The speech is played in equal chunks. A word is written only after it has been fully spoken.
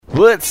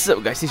What's up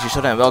guys, this is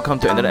Sean and welcome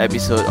to another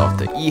episode of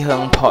the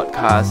Heng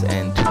podcast,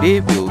 and today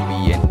will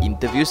be an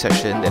interview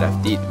session that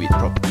I've did with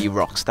Property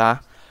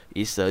Rockstar.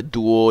 It's a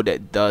duo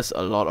that does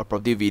a lot of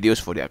property videos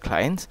for their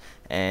clients,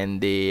 and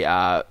they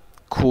are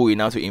cool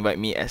enough to invite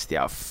me as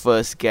their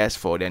first guest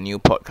for their new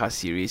podcast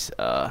series.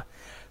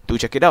 Do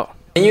check it out.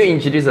 Can you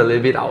introduce a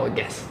little bit our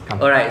guest?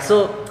 Alright,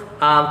 so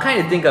kind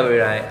of think of it,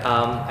 right?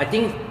 I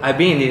think I've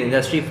been in the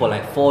industry for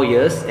like 4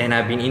 years, and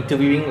I've been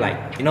interviewing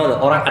the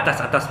orang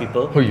atas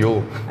people. Oh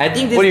yo. I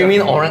think this what do you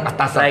mean orang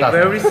atas? Like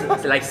very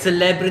like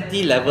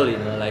celebrity level,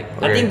 okay.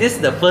 I think this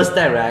is the first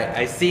time, right?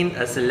 I seen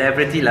a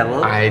celebrity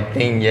level. I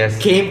think yes.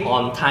 Came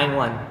on time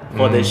one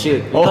for the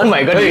shoot. Oh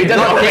my god, you just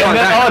came on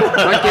time.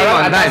 Not came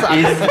on time.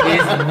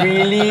 It's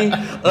really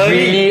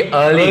early.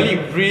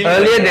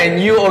 Earlier than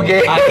you,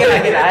 okay?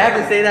 I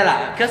have to say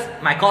that because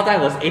my call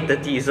time was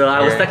 8:30, so I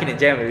was stuck in the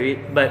jam with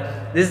it.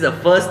 But this is the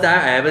first time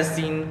I ever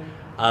seen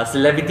a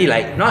celebrity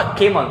not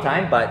came on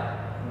time, but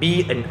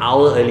be an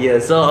hour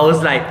earlier. So I was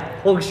like,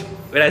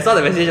 when I saw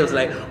the message, I was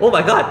like, oh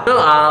my god. So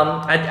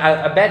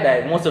I bet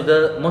that most of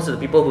the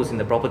people who's in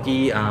the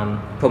property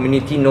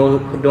community know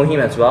him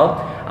as well.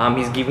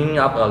 He's giving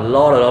up a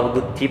lot of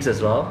good tips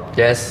as well.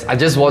 Yes, I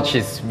just watched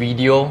his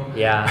video.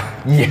 Yeah.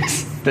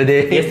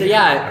 Yesterday.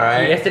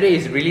 Yesterday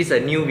he's released a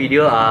new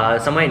video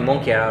somewhere in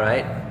Mont Kiara,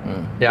 right?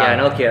 Yeah, I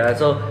know Kiara.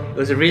 So it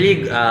was a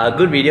really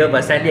good video,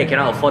 but sadly I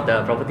cannot afford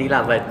the property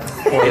lah. But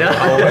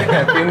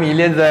a few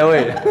millions there,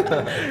 wait.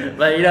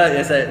 But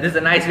there's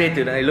a nice way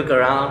to look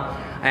around.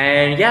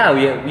 And yeah,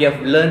 we have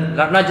learned,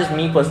 not just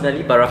me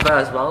personally, but Rafael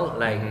as well.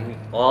 Like we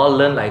all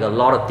learned a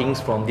lot of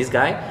things from this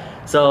guy.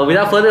 So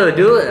without further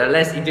ado,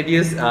 let's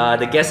introduce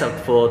the guest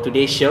for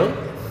today's show.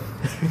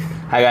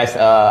 Hi guys,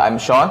 I'm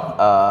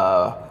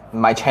Sean.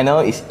 My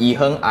channel is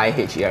Iheng,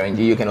 IHERNG.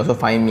 You can also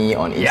find me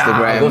on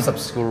Instagram. Go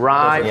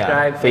subscribe.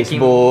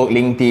 Facebook,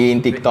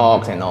 LinkedIn,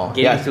 TikToks and all.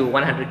 Getting to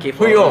 100k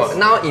followers.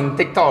 Now in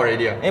TikTok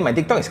already. Hey, my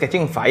TikTok is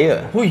catching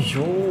fire. Oh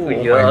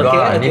my god,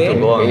 I need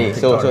to go on really?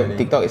 TikTok. So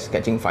TikTok is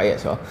catching fire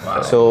as well.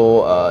 Wow.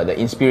 So the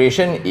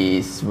inspiration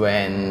is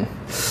when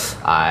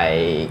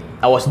I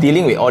was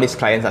dealing with all these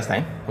clients last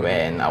time,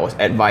 when I was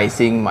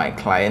advising my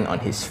client on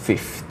his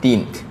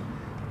 15th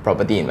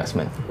property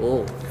investment.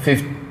 Oh.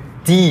 15.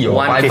 15.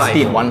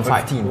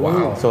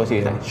 Wow. So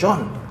she's like,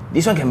 Sean,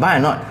 this one can buy or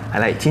not? I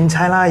like,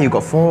 chincai lah, you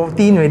got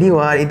 14 already,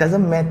 what? It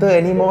doesn't matter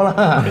anymore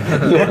lah.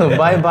 You want to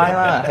buy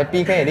lah.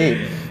 Happy can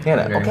already.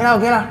 Like,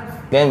 okay lah.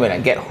 Then when I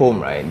get home,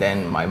 right,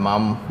 then my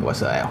mom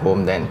was at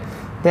home. Then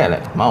I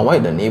like, Mom, why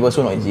the neighbor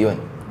so noisy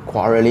one?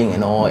 Quarreling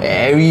and all.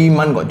 Every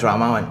month got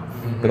drama one.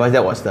 Because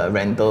that was the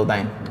rental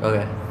time.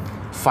 Okay.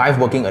 5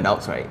 working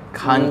adults, right,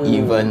 can't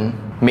even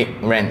make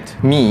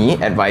rent. Me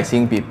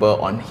advising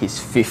people on his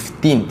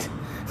 15th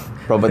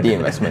property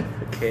investment.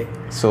 Okay.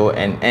 So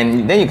and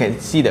then you can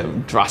see the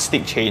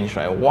drastic change,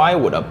 right? Why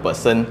would a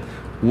person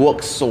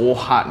work so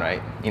hard,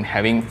 right, in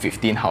having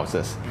 15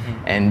 houses?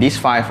 And these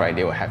 5, right,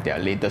 they will have their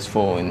latest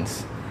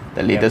phones,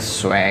 the latest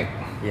swag,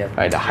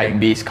 right, the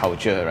hype-based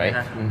culture, right?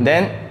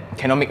 Then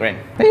cannot make rent.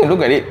 Then you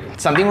look at it,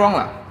 something wrong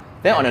lah.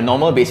 Then on a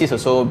normal basis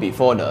also,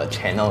 before the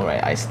channel,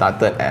 right, I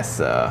started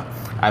as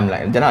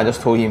then I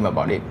just told him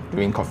about it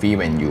during coffee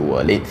when you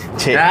were late.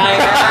 You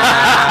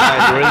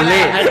were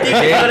late. I think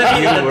you're gonna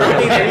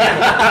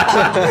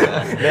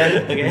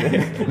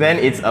be Then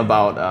it's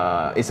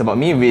about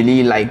me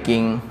really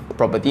liking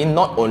property,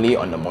 not only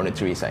on the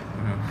monetary side.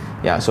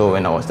 Yeah, so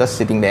when I was just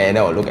sitting there,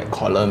 then I'll look at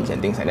columns and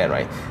things like that,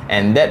 right?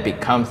 And that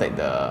becomes like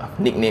the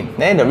nickname.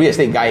 Then the real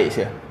estate guy is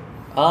here.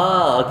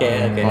 Oh,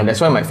 okay. That's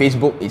why my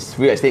Facebook is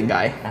real estate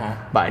guy,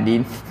 but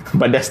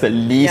that's the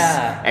least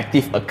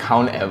active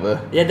account ever.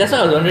 Yeah, that's why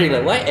I was wondering,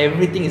 why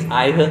everything is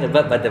Iheng,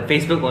 but the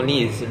Facebook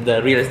only is the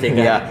real estate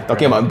guy. Yeah,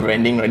 talking about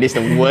branding, right? This is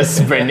the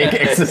worst branding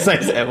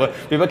exercise ever.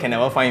 People can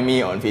never find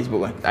me on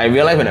Facebook. Right? I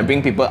realize when I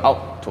bring people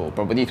out to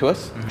property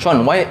tours,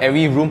 Sean, why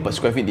every room per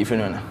square feet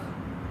different one?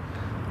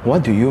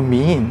 What do you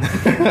mean?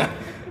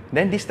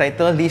 Then this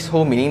title,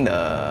 leasehold, meaning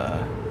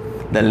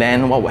the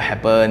land, what will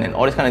happen, and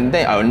all this kind of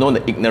thing. I will know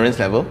the ignorance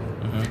level.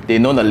 They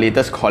know the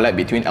latest collab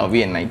between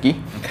LV and Nike,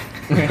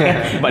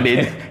 but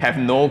they have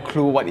no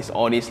clue what is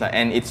all this like.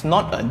 And it's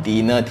not a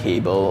dinner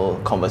table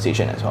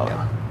conversation as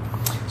well.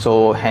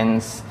 So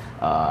hence,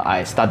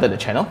 I started the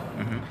channel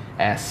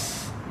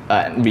as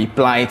a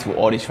reply to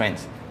all these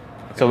friends.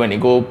 So when they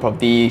go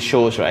property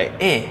shows, right?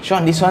 Hey,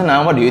 Sean, this one,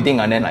 what do you think?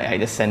 And then I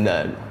just send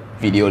the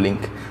video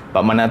link.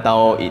 But mana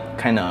tahu it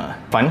kind of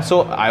fun.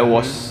 So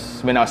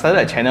when I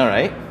started the channel,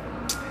 right?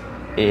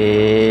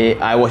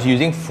 I was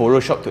using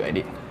Photoshop to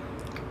edit.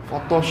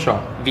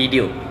 Photoshop?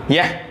 Video?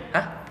 Yeah.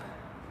 Huh?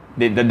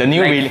 The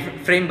new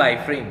frame by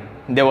frame.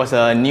 There was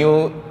a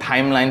new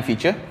timeline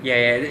feature.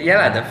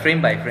 Yeah, the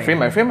frame by frame. Frame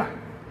by frame.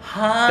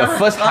 Huh?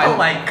 Oh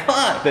my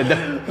god!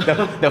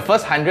 The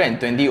first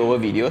 120 over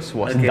videos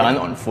was done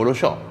on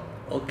Photoshop.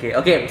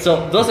 Okay.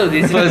 So those are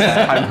the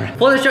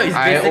Photoshop is basically.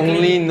 I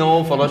only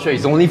know Photoshop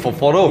is only for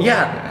photo.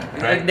 Yeah,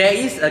 right. There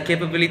is a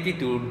capability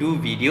to do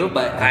video,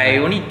 but I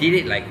only did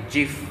it like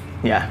GIF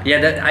Yeah.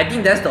 Yeah, I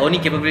think that's the only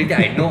capability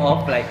I know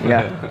of. Like,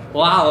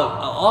 wow,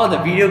 all the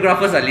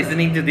videographers are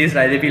listening to this,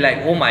 right? They'll be like,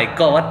 oh my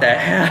god, what the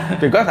hell?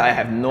 Because I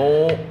have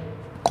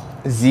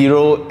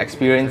zero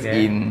experience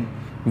in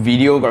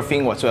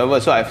videographing whatsoever.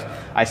 So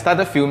I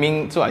started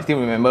filming. So I still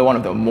remember one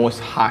of the most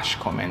harsh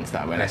comments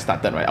that when I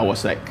started. Right, I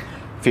was like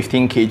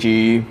 15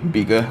 kg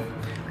bigger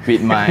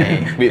with my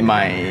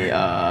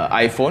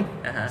iPhone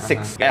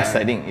 6S.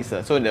 I think it's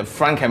so the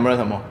front camera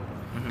some more.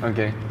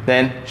 Okay.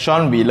 Then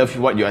Sean, we love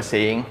what you are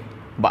saying,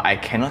 but I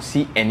cannot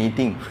see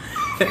anything.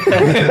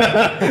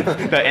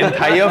 The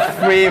entire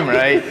frame,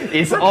 right?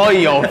 It's all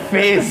your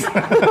face.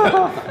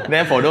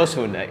 Then for those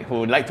who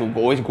like to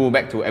always go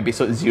back to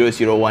episode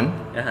 001,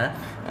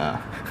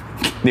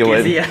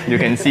 you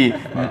can see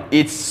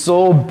it's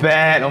so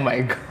bad. Oh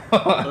my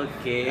god.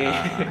 Okay.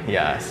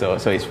 So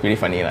it's pretty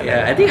funny like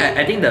that.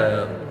 I think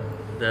the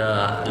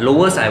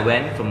lowest I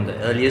went from the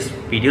earliest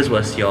videos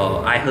was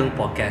your iHeng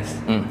podcast,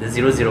 the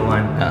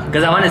 001,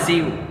 because I want to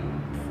see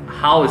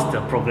how is the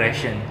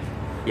progression.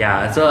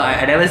 Yeah, so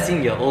I never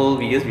seen your old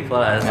videos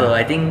before, so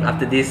I think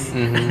after this,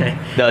 I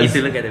need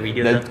to look at the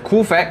videos. The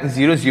cool fact,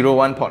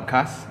 001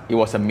 podcast, it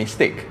was a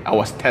mistake. I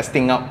was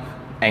testing out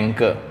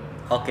Anchor.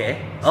 Okay.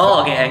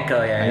 Oh, okay,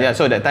 Anchor, Yeah,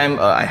 so that time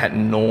I had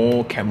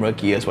no camera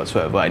gears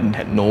whatsoever. I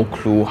had no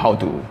clue how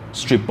to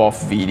strip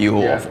off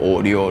video, of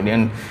audio.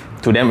 Then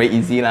to them very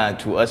easy lah.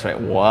 To us, right,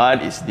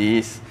 what is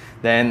this?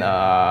 Then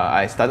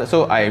I started,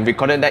 so I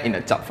recorded that in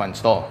the Chap Fan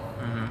store.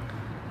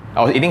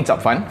 I was eating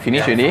Chap Fan,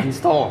 finished already.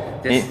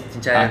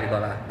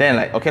 Then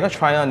like, okay, let's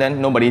try on. Then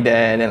nobody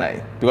there. Then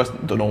like, because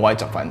don't know why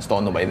Chap Fan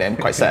store, nobody there.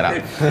 Quite sad lah.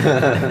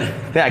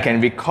 Then I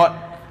can record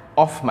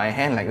off my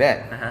hand like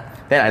that.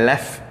 Then I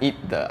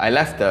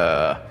left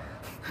the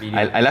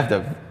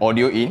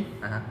audio in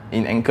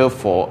Anchor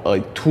for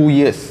 2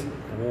 years.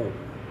 Oh.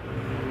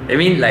 I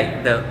mean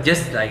like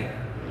just like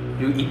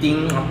you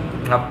eating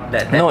up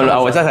that. No, I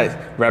was just like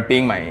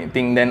rapping my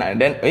thing. Then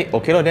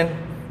okay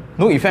then.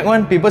 No effect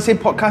one. People say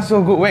podcast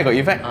so good. Where got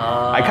effect?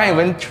 I can't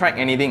even track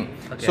anything.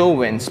 Okay. So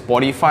when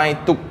Spotify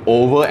took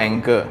over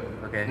Anchor,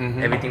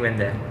 everything went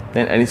there.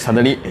 Then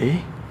suddenly,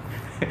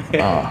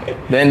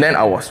 then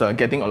I was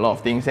getting a lot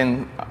of things.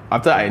 And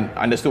after I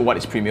understood what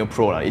is Premiere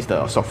Pro, it's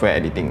the software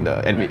editing,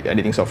 the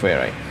editing software,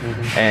 right?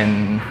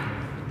 And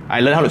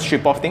I learned how to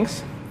strip off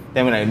things.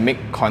 Then when I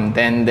make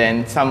content,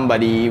 then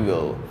somebody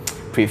will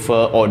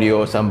prefer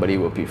audio, somebody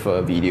will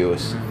prefer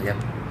videos.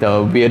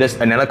 The weirdest,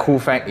 another cool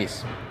fact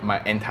is my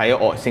entire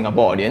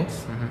Singapore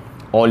audience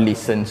all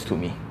listens to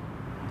me.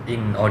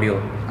 In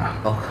audio.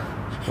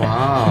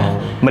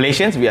 Wow.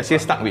 Malaysians, we are still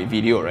stuck with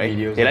video, right?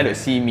 They like to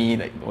see me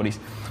like all this.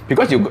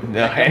 Because you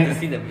the hand to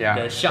see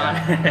the shot.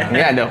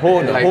 the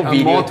whole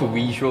video. More to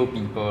visual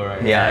people,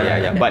 right?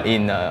 Yeah. But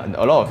in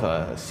a lot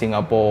of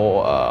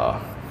Singapore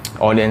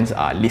audience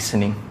are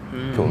listening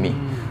to me.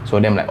 So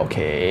them like,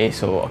 okay,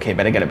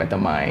 better get a better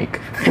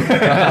mic.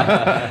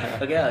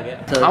 Okay.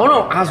 I want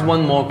to ask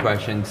one more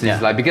question.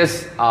 Like,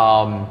 because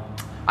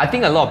I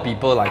think a lot of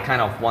people like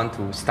kind of want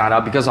to start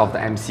up because of the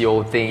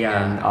MCO thing,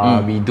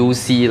 and we do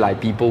see like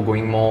people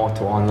going more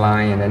to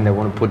online, and then they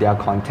want to put their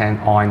content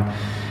on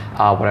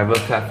whatever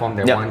platform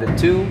they wanted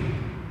to.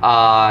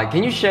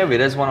 Can you share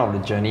with us one of the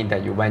journey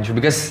that you went through?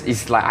 Because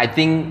it's like, I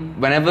think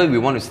whenever we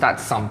want to start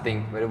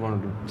something, whether we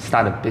want to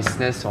start a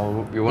business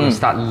or we want to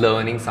start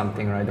learning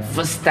something, right? The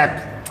first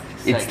step,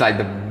 it's like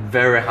the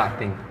very hard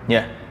thing.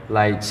 Yeah.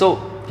 Like, so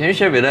can you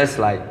share with us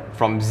like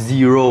from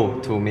 0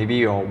 to maybe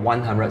your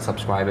 100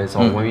 subscribers,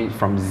 or maybe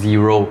from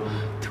 0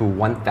 to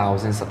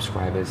 1,000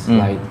 subscribers?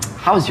 Like,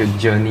 how's your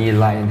journey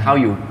like, and how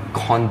you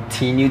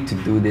continue to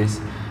do this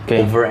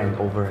over and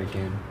over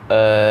again?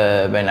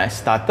 When I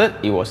started,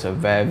 it was a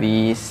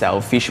very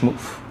selfish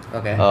move.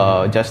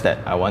 Just that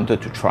I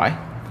wanted to try.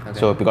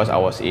 So because I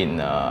was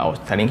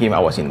telling him I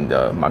was in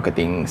the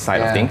marketing side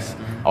of things.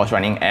 I was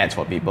running ads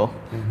for people.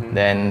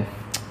 Then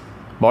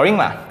boring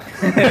lah.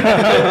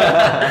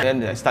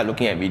 Then I start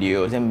looking at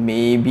videos, and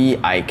maybe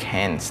I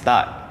can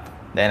start.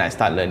 Then I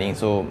start learning.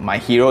 So my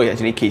hero is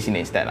actually Casey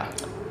Neistat lah.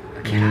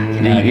 You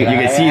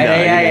can see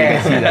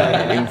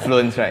the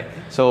influence, right?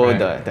 So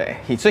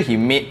he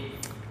made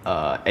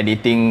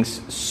editing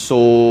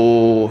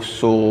so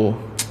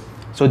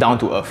down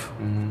to earth,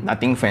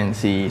 nothing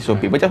fancy. So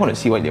people just want to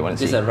see what they want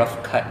to see. Just a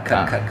rough cut.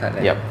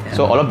 Yep.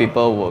 So a lot of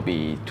people will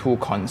be too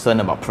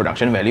concerned about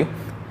production value,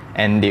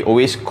 and they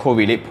always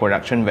correlate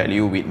production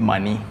value with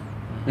money.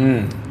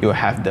 You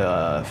have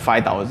the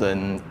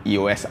 5,000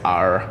 EOS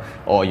R,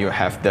 or you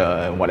have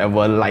the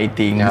whatever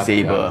lighting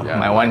saber.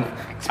 My one,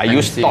 I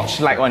use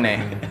torchlight one.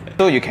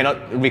 So you cannot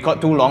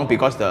record too long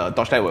because the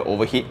torchlight will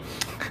overheat.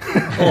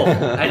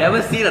 I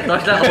never see the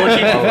torchlight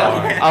overheat before.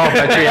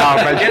 Battery.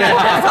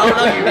 That's how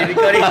long you've been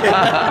recording.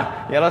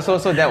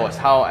 So that was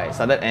how I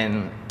started,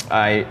 and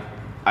I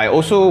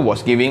also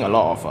was giving a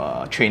lot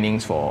of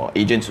trainings for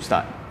agents to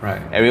start. Right.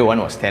 Everyone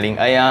was telling,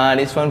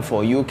 this one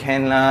for you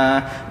can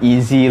lah,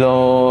 easy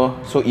lor,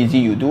 so easy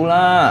you do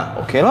lah,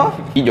 okay lor,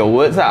 eat your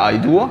words lah, I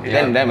do.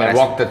 Then I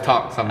walk the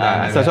talk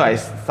sometimes. So I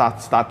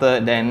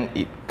started, then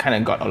it kind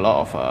of got a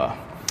lot of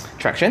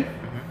traction.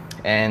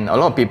 and a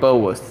lot of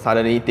people will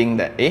suddenly think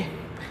that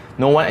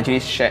no one actually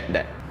shared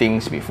that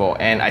things before,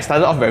 and I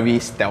started off very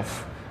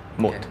stealth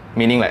mode,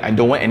 meaning like I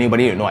don't want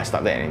anybody to know I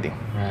started anything.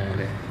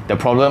 Right. The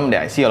problem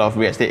that I see a lot of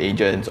real estate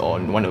agents or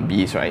one of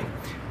these, right?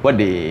 What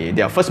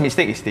their first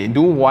mistake is they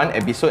do one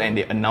episode and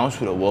they announce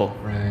to the world.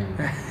 Right.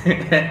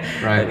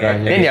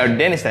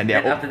 Then it's like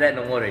And after that,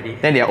 no more already.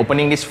 then they are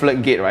opening this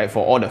floodgate, right,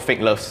 for all the fake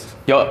loves.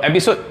 Your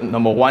episode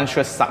number 1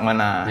 sure suck man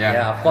lah.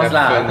 Yeah, of course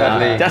lah.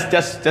 Definitely.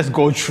 Just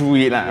go through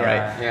it lah, Yeah.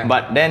 right? Yeah.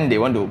 But then they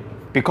want to,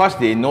 because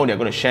they know they're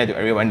going to share to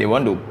everyone, they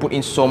want to put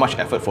in so much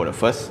effort for the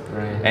first,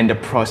 Right. and the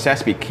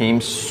process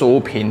became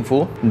so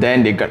painful.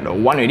 Then they got the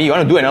one already. You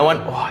want to do another one?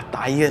 Oh,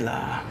 tired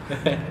lah.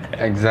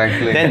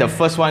 Exactly. Then the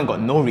first one got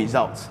no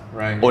results.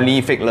 Right.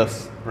 Only fake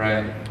loves.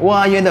 Right.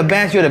 Wow, you're the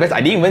best. You're the best. I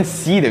didn't even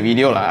see the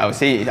video lah. I would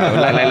say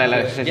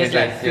Just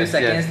like few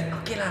seconds.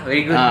 Okay lah,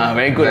 very good.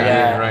 very good.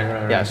 Yeah.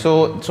 Right. Yeah,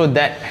 so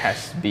that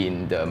has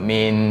been the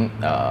main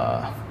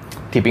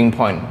tipping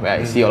point where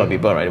I see a lot of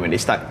people, right, when they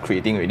start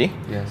creating already.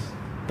 Yes.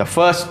 The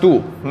first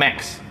 2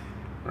 max,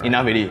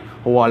 enough already.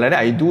 Wow, like that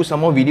I do some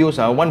more videos.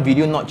 One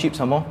video not cheap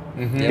some more,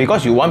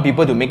 because you want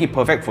people to make it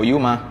perfect for you,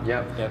 ma.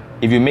 Yep.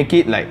 If you make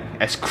it like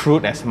as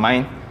crude as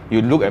mine,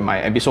 you look at my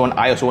episode 1,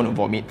 I also want to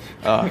vomit.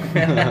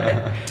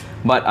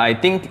 But I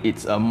think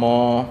it's a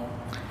more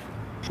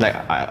like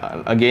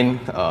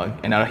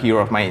another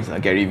hero of mine is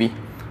Gary V.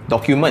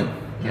 Document.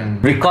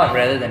 Record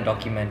rather than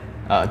document.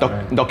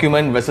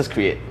 Document versus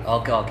create.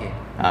 Okay.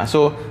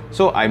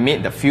 So I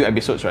made the few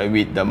episodes, right,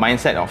 with the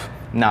mindset of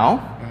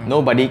now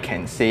nobody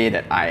can say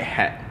that I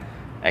had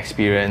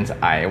experience,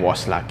 I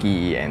was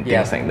lucky and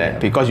things like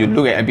that. Because you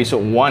look at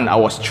episode 1, I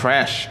was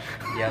trash.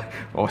 Yep.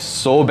 I was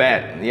so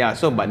bad. Yeah.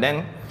 So but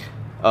then,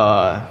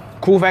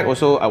 cool fact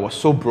also, I was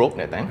so broke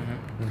that time.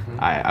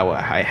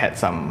 I had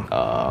some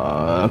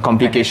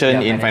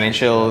complication in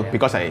financial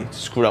because I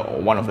screwed up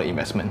one of the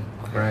investment.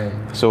 Right.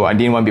 So I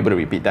didn't want people to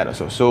repeat that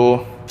also.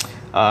 So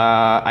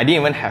I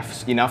didn't even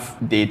have enough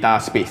data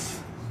space.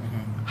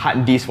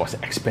 Hard disk was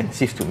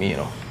expensive to me, you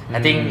know. I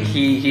think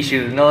he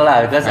should know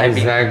lah, because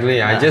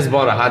Exactly. I just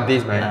bought a hard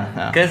disk, man.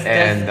 Because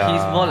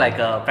he's more like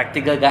a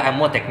practical guy. I'm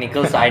more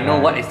technical, so I know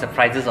what is the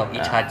prices of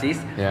each hard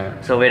disk.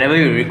 Yeah. So whenever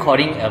you're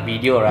recording a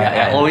video, right,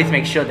 I always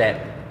make sure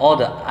that all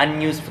the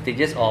unused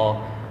footages, or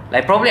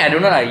like probably I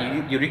don't know,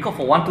 like you record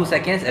for 1-2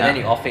 seconds and then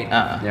you off it.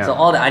 So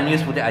all the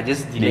unused footage, I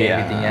just delete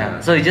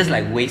everything. So it's just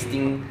like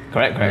wasting.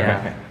 Correct.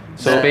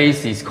 So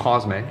space is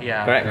cost, man.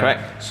 Yeah.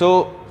 Correct.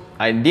 So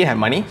I didn't have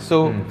money.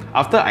 So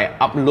after I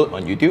upload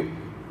on YouTube,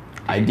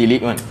 I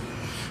delete one.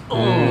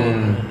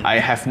 I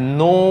have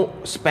no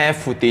spare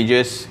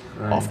footages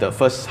of the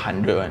first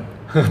 100 one.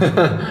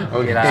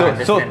 Okay lah,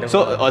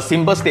 So a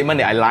simple statement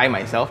that I lie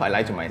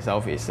to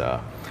myself is,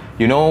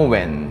 you know,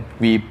 when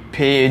we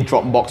pay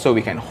Dropbox so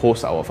we can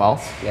host our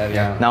files.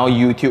 Yeah. Now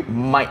YouTube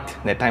might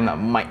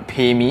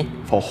pay me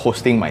for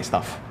hosting my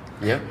stuff.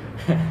 Yep.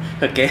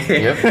 Okay.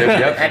 Yep.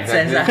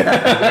 AdSense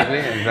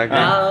Exactly.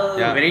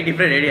 Now very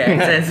different already.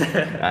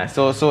 AdSense.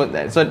 So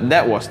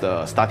that was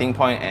the starting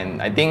point,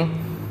 and I think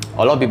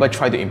a lot of people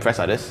try to impress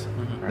others.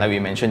 Like we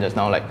mentioned just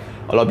now, like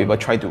a lot of people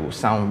try to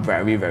sound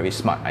very, very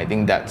smart. I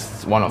think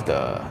that's one of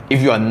the,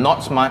 if you are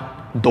not smart,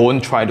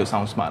 don't try to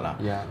sound smart lah.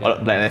 Or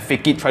like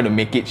fake it, try to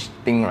make it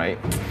thing, right?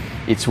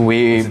 It's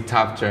a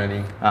tough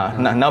journey.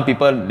 Now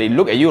people, they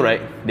look at you,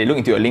 right? They look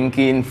into your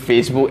LinkedIn,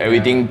 Facebook,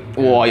 everything.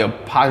 Wow, your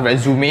past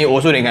resume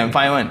also they can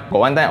find one. But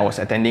one time I was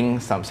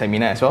attending some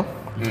seminar as well.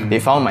 They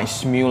found my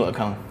Smule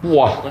account.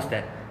 Wow. What's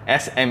that?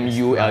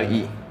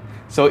 SMULE.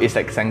 So it's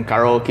like some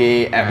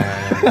karaoke app.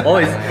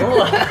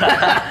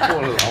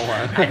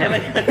 I never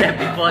heard that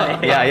before.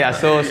 Yeah.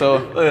 So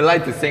I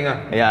like to sing.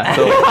 Yeah.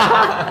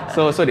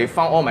 So they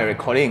found all my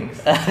recordings.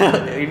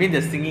 You mean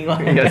the singing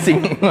one? The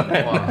singing one.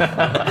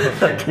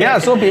 Yeah.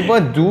 So people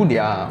do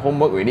their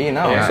homework already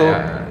now.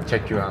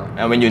 Check you out.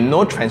 And when you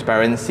know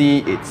transparency,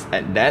 it's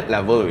at that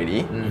level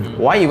already.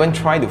 Why even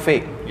try to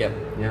fake? Yep.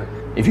 Yeah.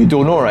 If you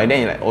don't know, right, then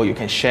you're like, oh, you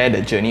can share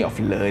the journey of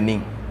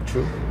learning.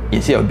 True.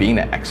 Instead of being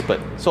the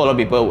expert. So a lot of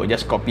people will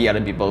just copy other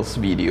people's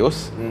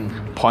videos,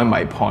 point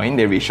by point,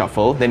 they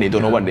reshuffle, then they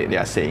don't know what they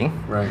are saying.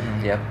 Right.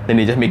 Yep. Then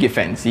they just make it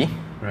fancy.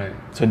 Right.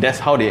 So that's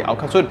how they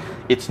outcome. So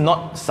it's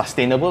not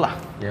sustainable lah.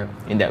 Yep.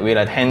 In that way,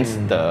 hence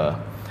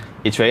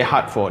it's very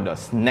hard for the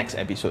next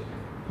episode.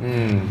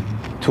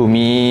 To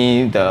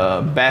me,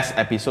 the best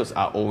episodes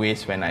are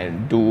always when I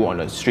do on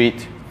the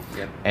street,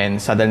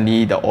 and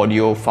suddenly the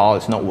audio file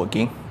is not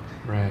working.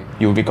 Right.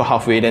 You record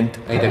halfway, then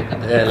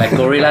like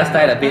gorilla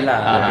style a bit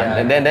lah.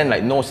 and then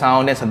like no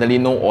sound, then suddenly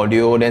no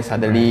audio, then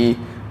suddenly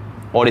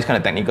all these kind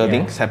of technical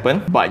things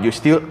happen, but you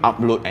still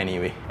upload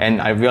anyway. And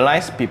I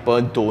realize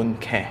people don't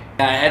care.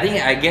 I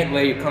think I get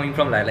where you're coming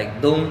from.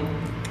 Like don't,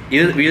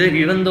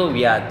 even though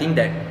we are think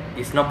that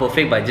it's not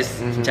perfect, but just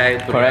try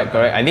to Correct.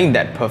 I think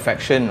that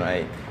perfection,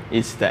 right,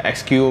 is the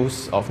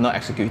excuse of not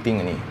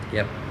executing any.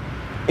 Yep.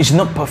 It's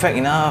not perfect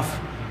enough.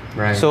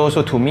 Right. So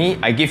to me,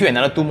 I give you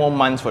another 2 more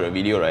months for the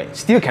video, right?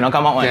 Still cannot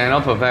come out one. Yeah,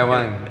 not perfect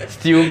one.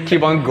 Still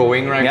keep on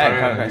going, right?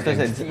 Yeah,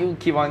 correct. Still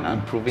keep on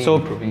improving. So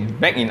improving.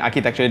 back in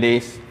architecture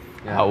days,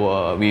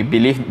 we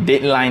believe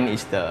deadline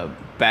is the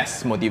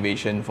best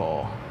motivation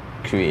for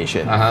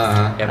creation.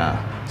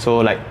 So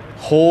like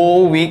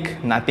whole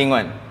week nothing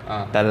one.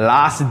 The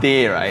last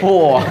day, right?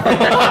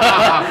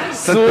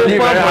 Super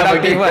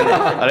productive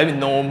one.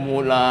 No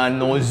mood lah,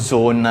 no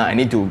zone lah. I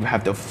need to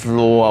have the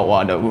flow.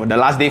 Wow, the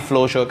last day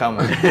flow sure come.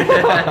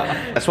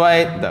 That's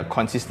why the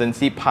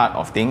consistency part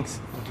of things,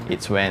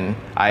 it's when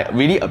I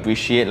really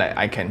appreciate like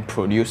I can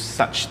produce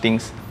such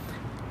things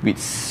with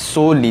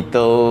so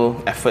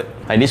little effort.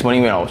 Like this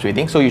morning when I was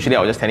waiting, so usually I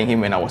was just telling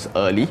him when I was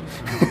early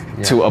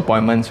to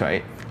appointments,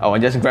 right? I will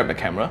just grab the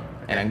camera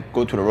and then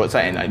go to the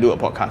roadside and I do a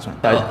podcast one.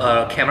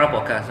 Camera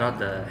podcast, not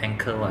the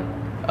anchor one.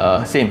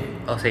 Same.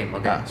 Oh, same.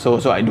 Okay. So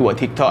I do a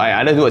TikTok.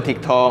 I either do a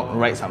TikTok,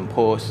 write some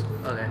posts.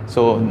 Okay.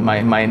 So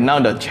my now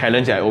the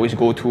challenge I always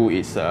go to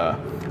is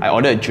I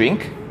order a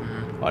drink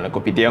on a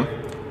kopitiam.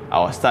 I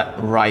will start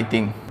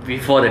writing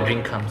before the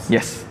drink comes.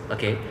 Yes.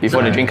 Okay.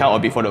 Before the drink comes or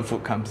before the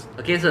food comes.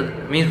 Okay, so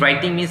means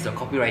writing means the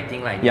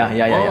copywriting like.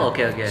 Yeah. Oh,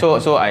 okay.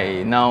 So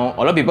I now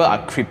a lot of people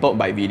are crippled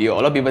by video. A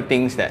lot of people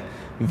thinks that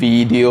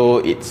video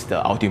it's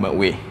the ultimate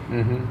way,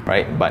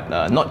 right? But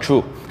not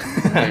true.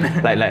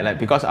 like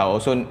because I'm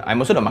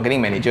also the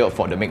marketing manager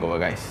for the Makeover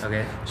guys.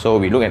 Okay. So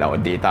we look at our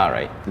data,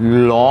 right?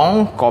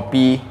 Long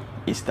copy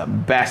is the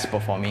best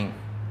performing.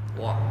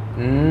 Wow.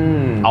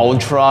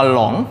 Ultra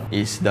long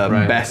is the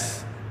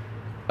best.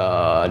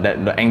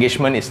 The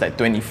engagement is like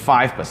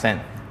 25%.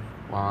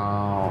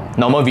 Wow.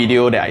 Normal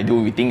video that I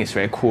do, we think is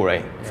very cool,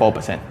 right?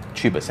 4%,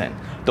 3%.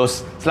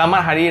 Those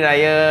Selamat Hari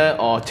Raya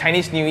or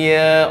Chinese New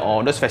Year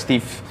or those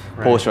festive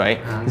posts, right?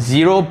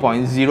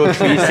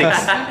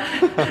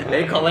 0.036.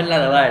 Very common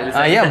lah, right? It's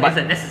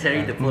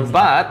necessary to post.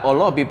 But a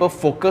lot of people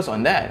focus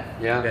on that.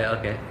 Yeah.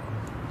 Okay.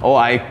 Oh,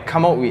 I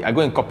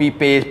go and copy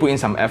paste, put in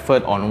some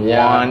effort on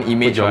one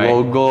image, put your right?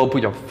 logo,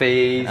 put your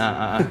face.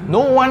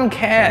 No one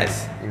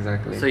cares.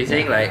 Exactly. So you're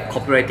saying like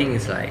copywriting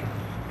is like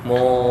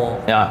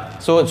more. Yeah.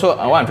 So what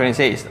I'm trying to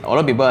say is a lot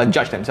of people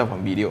judge themselves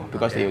on video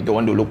because they don't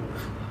want to look.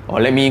 Or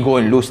let me go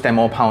and lose 10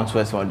 more pounds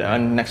first for the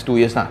next 2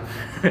 years,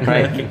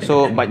 right?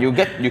 So, but you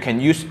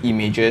can use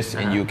images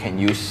and you can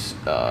use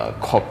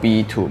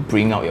copy to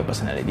bring out your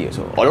personality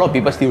also. A lot of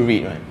people still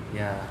read, right?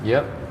 Yeah.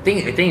 Yep. I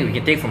think we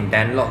can take from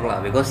Dan Lok lah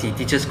because he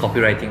teaches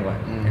copywriting one.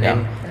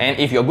 And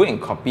if you're good in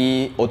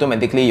copy,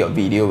 automatically your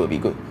video will be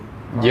good.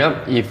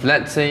 Yep. If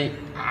let's say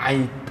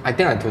I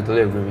think I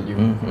totally agree with you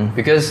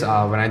because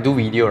when I do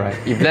video, right?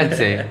 If let's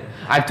say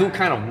I have two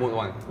kind of mode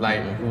one.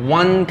 Like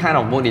one kind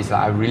of mode is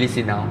like I really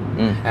sit down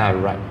and I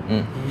write.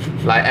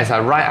 Like as I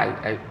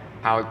write,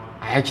 I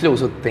actually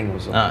also think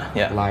also.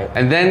 Like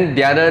and then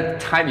the other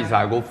type is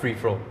like I go free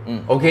flow.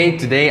 Okay,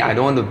 today I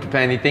don't want to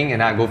prepare anything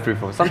and I go free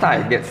flow.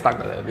 Sometimes I get stuck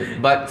a little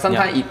bit, but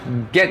sometimes it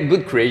get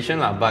good creation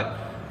lah. But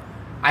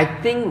I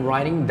think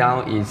writing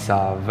down is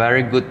a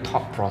very good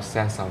thought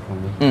process for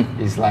me.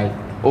 It's like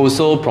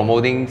also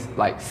promoting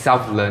like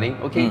self-learning.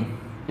 Okay,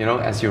 you know,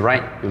 as you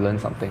write, you learn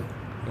something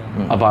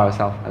about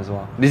yourself as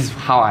well. This is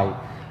how I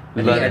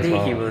learn. I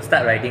think he will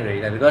start writing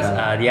already because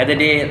the other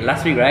day,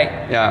 last week, right?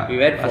 Yeah. We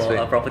went for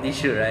a property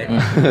shoot, right?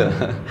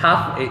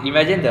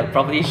 Imagine the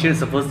property shoot is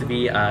supposed to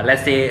be,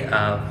 let's say,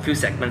 a few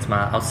segments,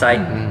 outside,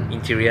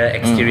 interior,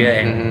 exterior,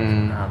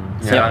 and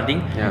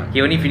surrounding.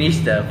 He only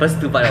finished the first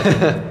two parts.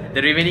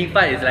 The remaining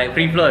part is like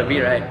free flow a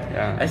bit, right?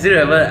 I still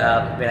remember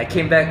when I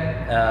came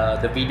back,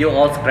 the video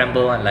all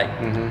scrambled one, like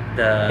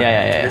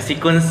the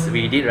sequence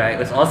we did, right? It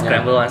was all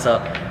scrambled one.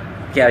 So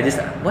okay, I just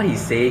what he's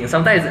saying.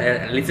 Sometimes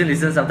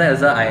listen.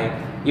 Sometimes also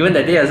even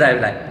the day also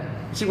I'm like,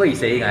 see what he's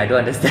saying. I don't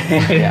understand.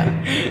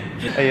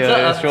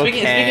 So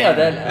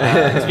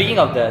speaking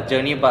of the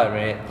journey part,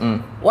 right?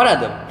 What are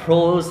the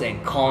pros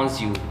and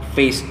cons you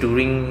face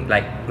during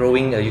like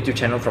growing a YouTube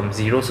channel from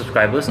 0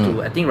 subscribers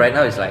to I think right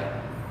now it's like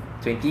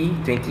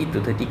 20 to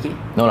 30k?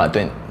 No lah,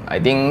 I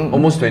think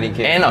almost 20k.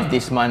 End of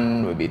this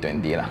month will be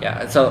 20 lah.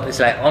 Yeah, so it's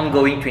like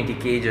ongoing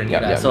 20k journey.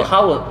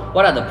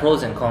 What are the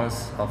pros and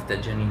cons of the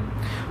journey?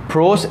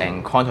 Pros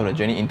and cons of the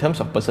journey in terms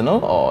of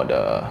personal or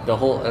the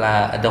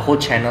whole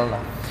channel lah.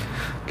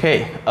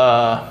 Okay,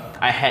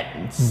 I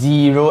had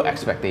 0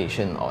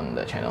 expectation on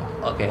the channel.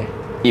 Okay.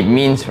 It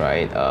means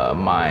right,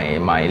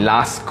 my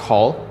last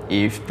call,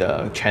 if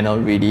the channel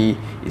really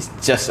is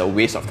just a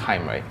waste of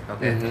time, right?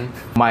 Okay.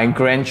 My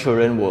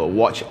grandchildren will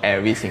watch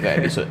every single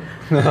episode.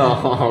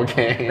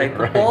 Okay. Like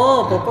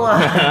Popo.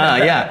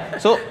 Yeah.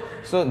 So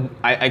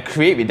I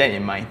create with that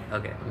in mind.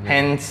 Okay.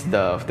 Hence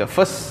the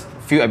first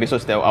few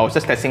episodes that I was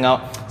just testing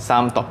out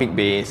some topic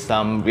based,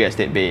 some real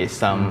estate based,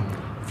 some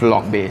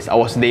vlog based. I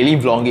was daily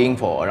vlogging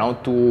for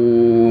around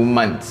 2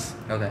 months.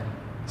 Okay.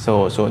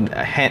 So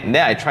then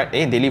I tried,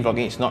 daily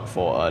vlogging is not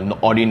for an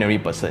ordinary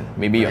person.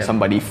 Maybe you're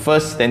somebody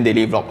first, then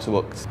daily vlogs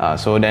works.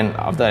 So then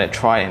after I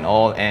try and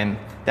all, and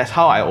that's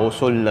how I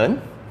also learn.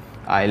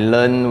 I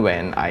learn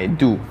when I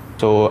do.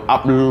 So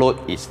upload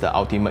is the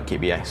ultimate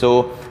KPI.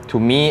 So to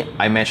me,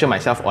 I measure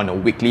myself on a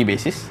weekly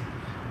basis.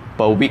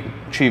 Per week,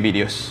 3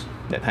 videos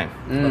that time.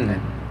 Okay.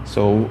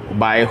 So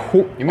by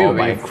hook You mean or when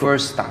by you crook.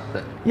 first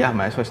started? Yeah,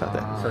 my first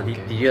started. So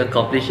did you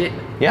accomplish it?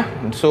 Yeah,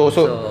 so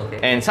okay.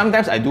 and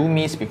sometimes I do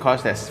miss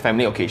because there's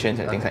family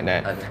occasions and things like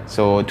that. Okay.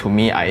 So to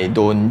me, I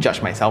don't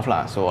judge myself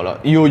lah. So a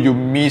lot, you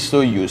miss,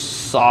 so you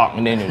suck,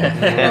 and then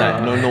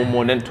then no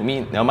more. Then to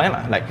me, never mind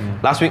lah. Like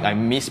last week, I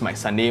missed my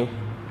Sunday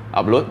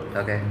upload.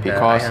 Okay.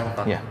 Because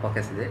the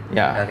podcast is it?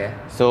 yeah. Okay.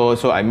 So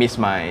I miss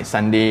my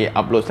Sunday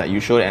uploads like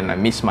usual, and I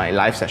miss my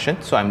live session.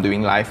 So I'm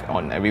doing live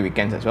on every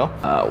weekends as well.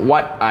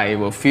 What I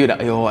will feel that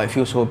I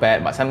feel so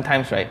bad, but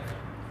sometimes right,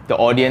 the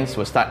audience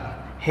will start,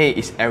 hey,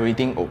 is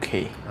everything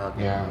okay?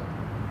 Okay. Yeah.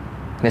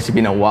 It's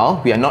been a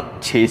while. We are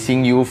not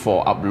chasing you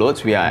for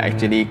uploads. We are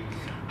actually,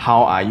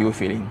 how are you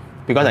feeling?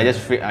 Because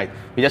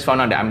we just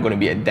found out that I'm going to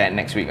be a dad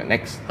next week,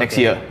 next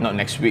year, not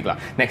next week lah,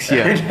 next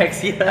year.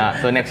 Next year.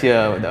 So next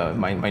year,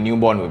 my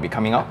newborn will be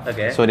coming out.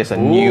 Okay. So there's a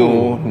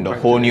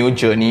whole new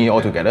journey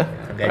altogether.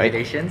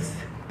 Congratulations.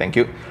 Right? Thank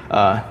you.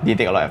 Didn't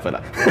take a lot of effort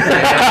lah.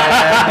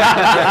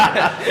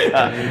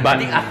 I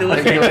think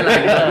afterwards,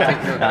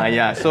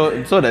 yeah.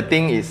 So the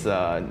thing is,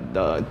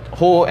 the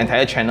whole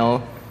entire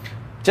channel,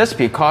 just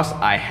because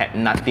I had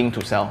nothing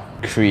to sell,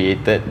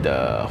 created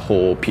the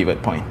whole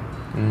pivot point.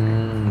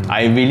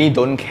 I really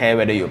don't care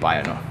whether you buy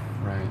or not.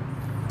 Right.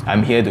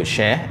 I'm here to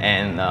share,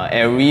 and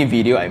every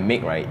video I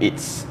make, right,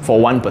 it's for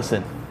one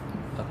person.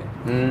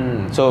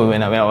 Okay. So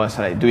when I was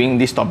like doing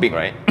this topic,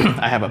 right,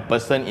 I have a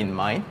person in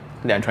mind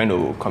that I'm trying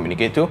to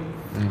communicate to.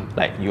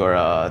 Like, you're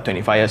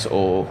 25 years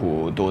old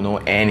who don't know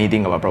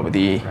anything about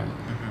property.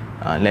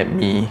 Let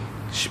me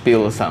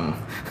spill some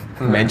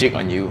magic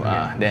on you.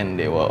 Then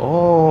they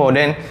will,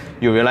 then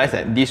you realize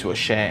that this will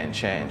share and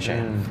share and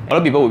share. A lot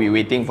of people will be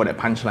waiting for the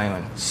punchline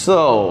one.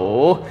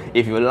 So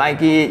if you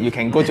like it, you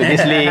can go to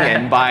this link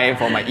and buy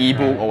for my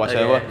ebook or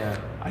whatsoever. Okay, yeah.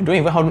 I don't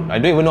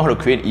even know how to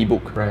create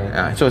ebook.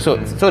 Right. So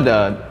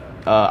the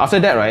after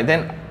that, right,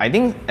 then I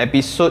think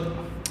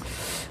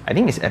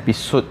it's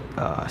episode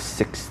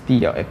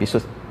 60 or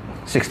episode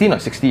 16 or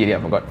 60 already, I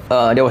forgot.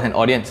 There was an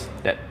audience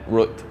that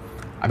wrote,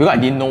 because I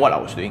didn't know what I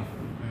was doing.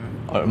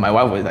 Or my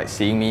wife was like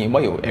seeing me,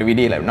 why you every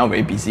day like now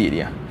very busy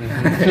already.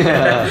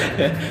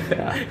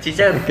 She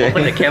just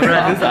open the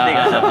camera and do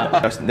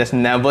something. There's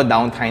never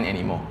downtime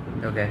anymore.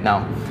 Okay.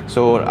 Now,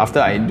 so after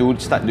I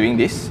start doing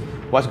this,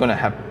 what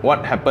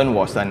happened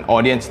was an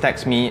audience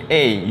text me,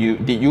 hey,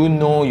 did you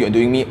know you're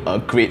doing me a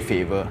great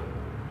favor?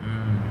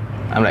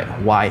 I'm like,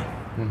 why?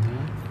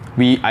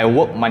 I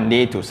work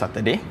Monday to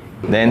Saturday,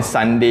 then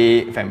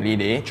Sunday family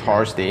day,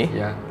 chores day.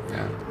 Yeah.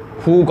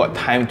 Who got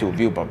time to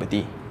view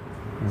property?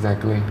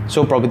 Exactly.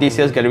 So property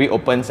sales gallery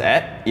opens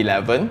at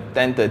 11,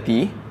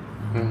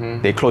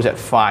 10:30. They close at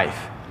 5.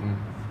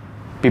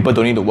 People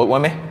don't need to work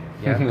one meh?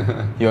 Yeah.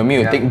 You want me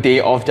to take day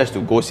off just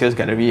to go sales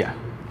gallery?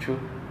 True.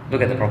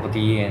 Look at the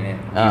property and then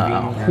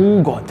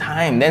Who got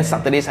time? Then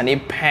Saturday, Sunday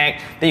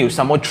packed. Then you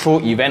somehow throw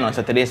event on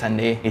Saturday,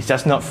 Sunday. It's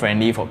just not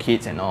friendly for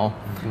kids and all,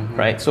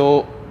 right?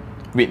 So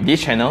with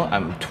this channel,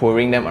 I'm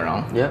touring them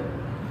around. Yeah.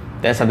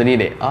 Then suddenly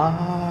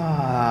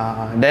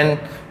then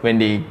when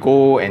they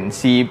go and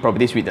see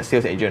properties with the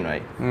sales agent,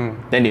 right?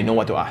 Then they know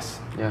what to ask.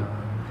 Yeah.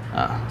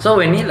 So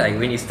when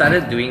you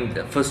started doing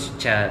the first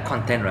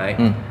content, right?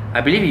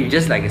 I believe you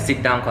just like a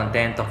sit down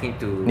content talking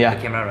to the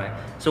camera, right?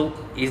 So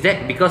is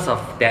that because of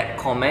that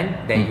comment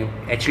that you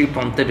actually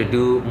prompted to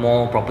do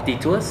more property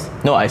tours?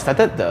 No, I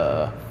started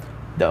the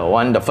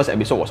first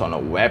episode was on a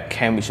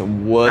webcam, which is the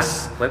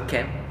worst.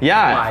 Webcam?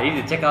 Yeah. Wow, I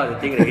need to check out the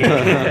thing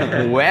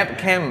again.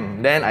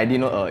 Webcam. Then I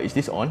didn't know, is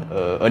this on?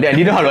 Then I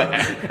didn't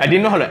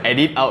know how to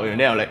edit out. And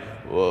then I'm like,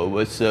 whoa,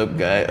 what's up,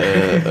 guy?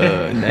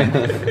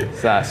 Then,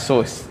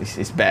 so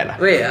it's bad lah.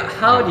 Wait,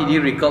 how did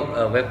you record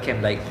a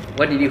webcam? Like,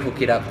 what did you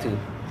hook it up to?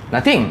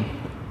 Nothing.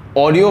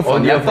 Audio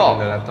from the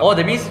laptop. Oh,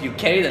 that means you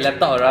carry the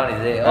laptop around,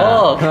 is it?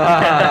 Oh.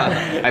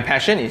 My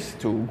passion is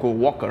to go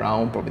walk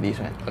around properties,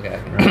 man. Okay.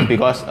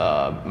 Because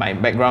my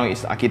background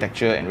is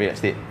architecture and real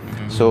estate.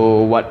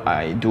 So what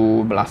I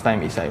do last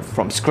time is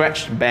from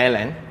scratch, bare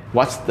land,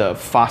 what's the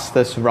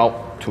fastest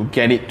route to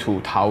get it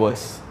to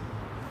towers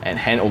and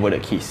hand over the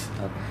keys.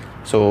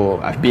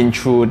 So I've been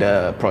through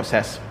the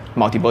process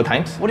multiple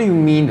times. What do you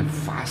mean the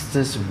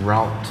fastest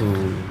route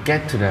to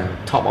get to the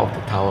top of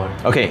the tower?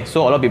 Okay,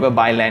 so a lot of people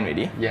buy land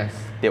already. Yes.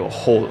 They will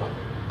hold.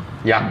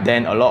 Yeah.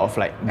 Then a lot of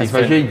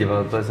especially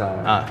developers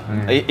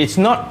it's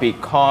not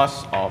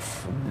because of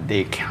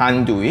they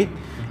can't do it.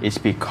 It's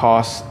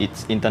because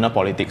it's internal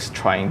politics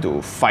trying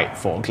to fight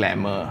for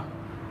glamour.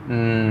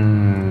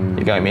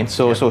 You get what I mean?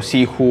 So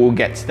see who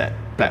gets that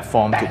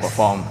platform to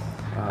perform.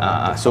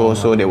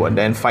 So they would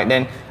then fight.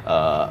 Then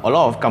a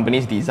lot of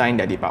companies design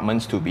their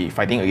departments to be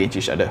fighting against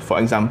each other. For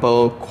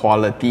example,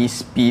 quality,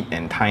 speed,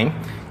 and time.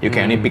 You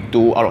can only pick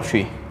 2 out of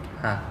 3.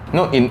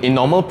 No, in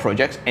normal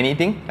projects,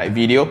 anything like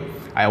video,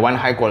 I want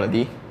high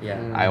quality. Yeah.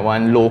 I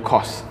want low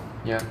cost.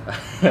 Yeah.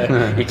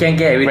 You can't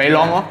get everything. Very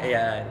long,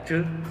 Yeah,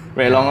 true.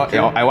 Very long.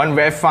 I want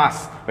very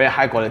fast, very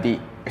high quality,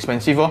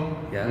 expensive.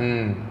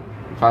 Yeah.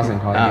 Fast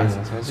and quality.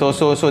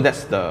 So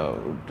that's the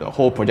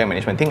whole project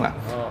management thing lah.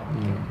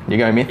 You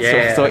get what I mean?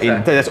 Yeah, so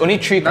there's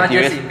only 3 Not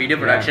criteria. just in video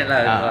production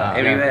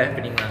everywhere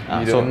happening lah.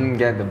 You so- don't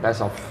get the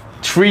best of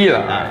 3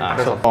 lah.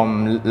 So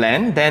from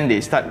land, then they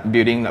start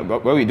building, like,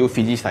 where we do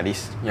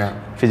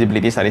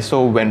feasibility studies.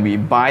 So when we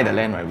buy the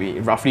land, right,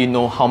 we roughly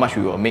know how much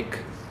we will make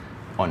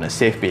on a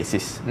safe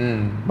basis.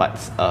 But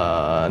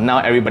now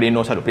everybody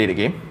knows how to play the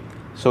game,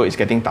 so it's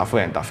getting tougher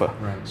and tougher.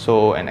 Right.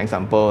 So an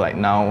example, like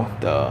now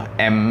the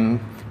M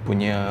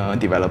punya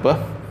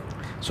developer,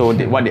 so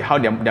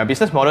their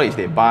business model is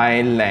they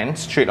buy land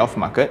straight off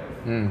market.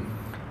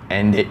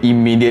 And they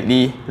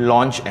immediately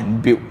launch and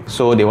build.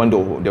 So they want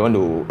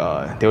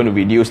to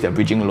reduce their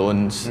bridging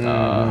loans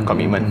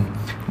commitment.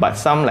 But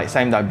some like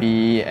Sime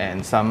Darby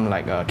and some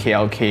like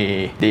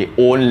KLK, they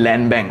own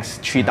land banks,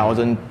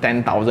 3,000,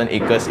 10,000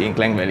 acres in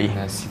Klang Valley.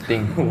 They're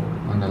sitting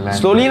on the land.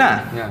 Slowly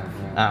lah.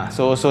 Yeah.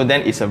 So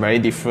then it's a very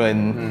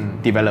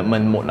different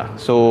development mode lah.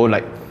 So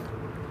like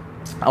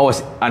I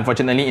was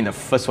unfortunately in the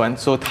first one,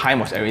 so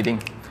time was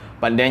everything.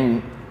 But then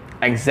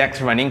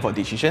execs running for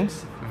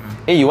decisions.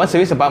 Hey, you want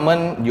service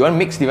apartment, you want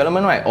mixed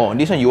development, right? Oh,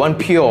 this one you want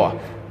pure.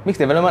 Mixed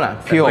development,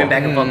 pure. Going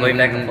back and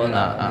forth,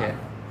 Okay.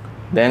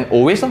 Then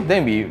always,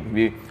 then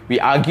we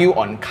argue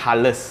on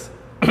colours.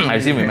 I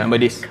still remember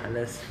this.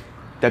 Colours.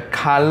 The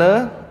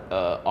colour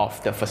of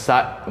the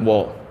facade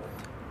wall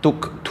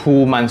took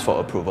 2 months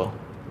for approval.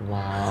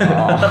 Wow.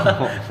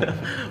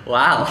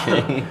 Wow.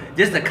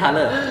 Just the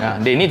colour.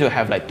 They need to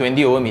have like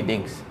 20 over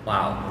meetings.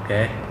 Wow.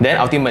 Okay. Then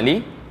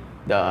ultimately,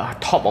 the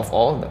top of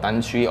all, the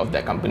Tan Sri of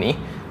that company,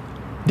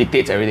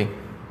 dictates everything.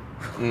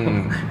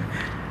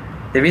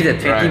 That means the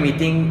 20 Right.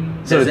 meeting.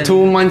 So the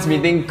 2 months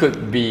meeting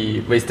could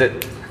be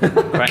wasted.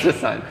 Right.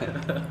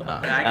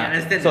 I can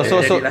understand. So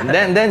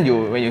then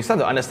when you start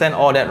to understand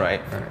all that,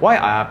 right?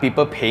 Why are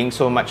people paying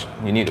so much?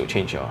 You need to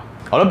change your.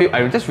 A lot of people,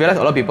 I just realized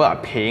a lot of people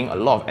are paying a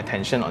lot of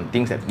attention on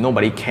things that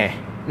nobody care.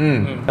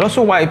 And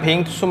also why are you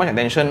paying so much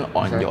attention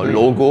on your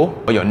logo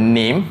or your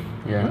name?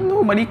 Yeah.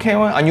 Nobody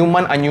care.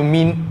 Anyuman,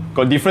 Anyumin,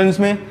 got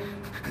difference, man.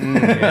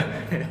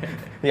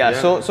 Yeah.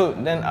 So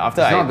then after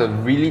It's not the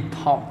really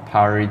top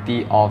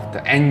priority of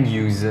the end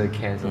user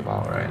cares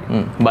about, right?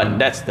 But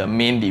that's the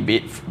main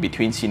debate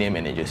between senior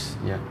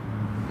managers. Yeah.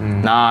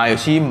 Nah, you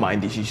see my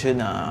decision.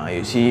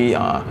 You see,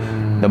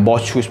 the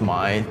boss choose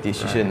my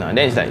decision.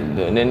 Then it's like,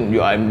 then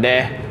I'm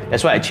there.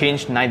 That's why I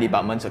changed 9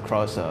 departments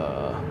across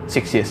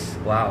 6 years.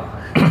 Wow.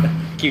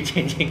 Keep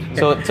changing.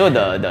 So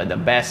the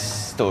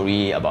best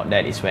story about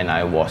that is when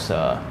I was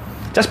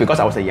just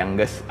because I was the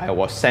youngest, I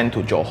was sent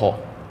to Johor.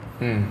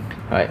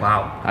 Right.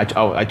 Wow.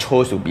 I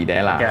chose to be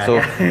there lah. Yeah,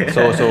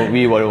 So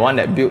we were the one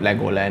that built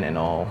Legoland and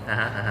all.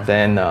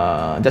 Then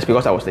just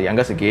because I was the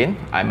youngest again,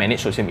 I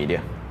managed social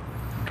media.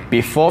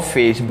 Before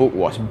Facebook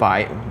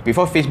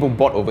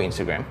bought over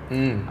Instagram,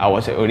 I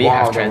was already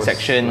have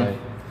transaction.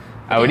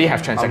 I already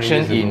have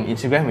transaction in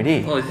Instagram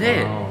already. Oh, is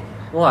it?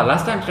 Wow.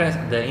 Last time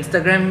the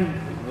Instagram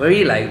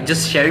very like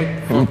just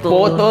sharing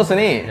photos.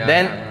 only.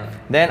 Yeah,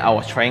 Then I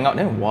was trying out.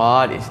 Then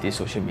what is this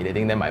social media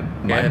thing? Then my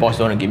boss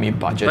don't want to give me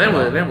budget.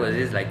 When was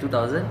this? Like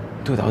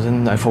 2000?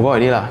 2000, I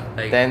forgot already lah.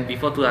 Like Then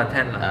before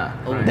 2010 lah.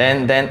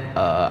 then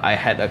I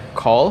had a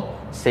call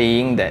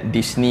saying that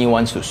Disney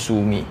wants to sue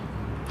me.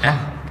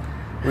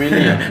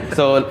 Really?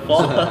 So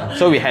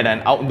we had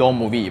an outdoor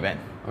movie event.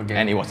 Okay.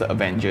 And it was the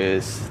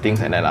Avengers, things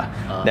like that lah.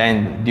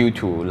 Then due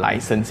to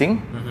licensing,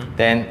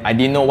 then I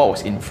didn't know what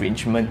was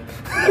infringement.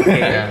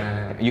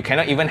 You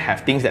cannot even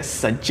have things that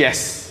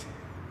suggest.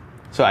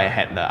 So I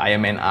had the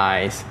Iron Man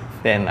eyes.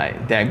 Then I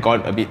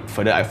got a bit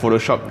further. I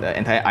photoshopped the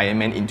entire Iron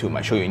Man into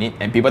my show unit,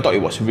 and people thought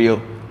it was real.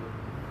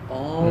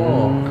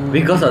 Oh,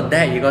 because of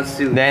that you got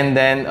sued. Then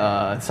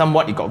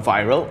somewhat it got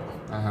viral,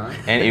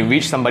 and it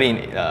reached somebody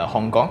in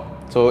Hong Kong.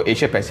 So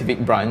Asia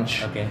Pacific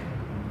branch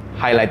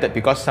highlighted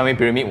because Sunway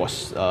Pyramid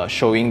was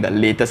showing the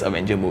latest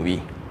Avenger movie.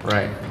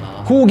 Right.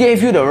 Who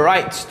gave you the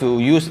rights to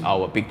use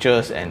our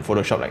pictures and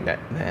Photoshop like that?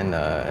 Then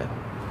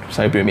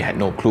Sunway Pyramid had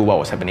no clue what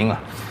was happening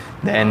lah.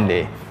 Then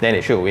they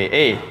showed away.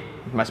 Hey,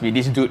 it must be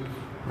this dude.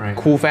 Right.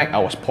 Cool fact, I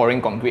was pouring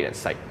concrete at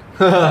site.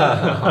 Oh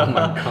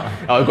my god.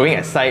 I was going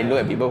at site, look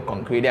at people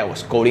concrete. Then I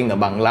was scolding the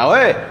bangla.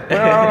 Hey,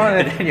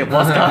 Then your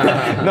boss got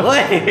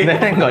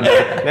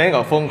then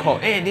got phone call.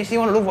 Hey, this thing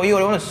want to look for you.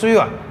 They want to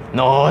sue you.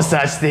 No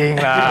such thing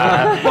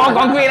lah. Pour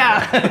concrete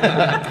lah.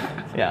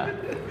 Yeah.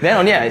 Then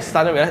only I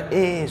started realizing,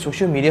 hey,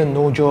 social media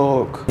no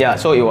joke. Yeah.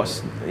 So it was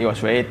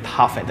very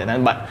tough at that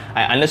time, but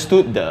I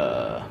understood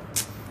the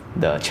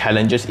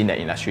challenges in that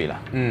industry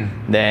lah.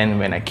 Then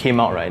when I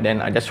came out, right,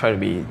 then I just try to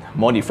be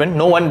more different.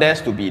 No one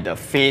dares to be the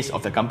face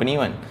of the company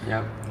one.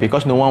 Yep.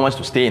 Because no one wants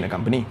to stay in the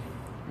company.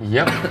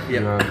 Yep.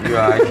 You are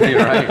actually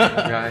right.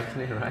 You are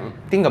actually right.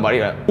 Think about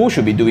it, right? Who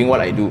should be doing what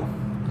I do?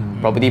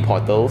 Property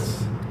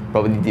portals,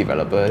 property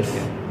developers.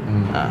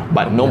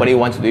 But nobody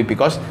wants to do it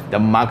because the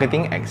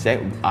marketing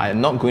exec are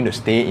not going to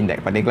stay in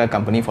that particular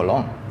company for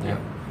long. Yep.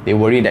 They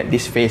worry that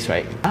this face,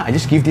 right? I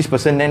just give this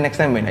person, then next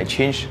time when I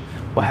change,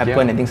 what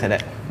happened and things like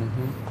that.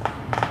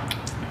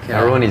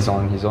 Everyone is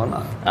on his own.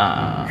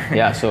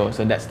 Yeah, so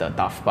that's the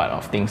tough part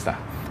of things lah.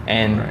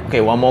 And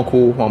okay, one more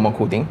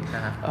cool thing.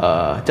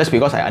 Just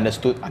because I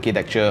understood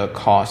architecture,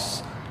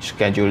 cost,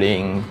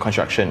 scheduling,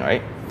 construction,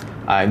 right?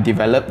 I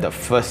developed the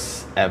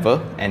first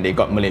ever, and they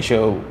got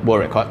Malaysia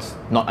World Records,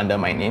 not under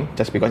my name,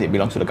 just because it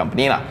belongs to the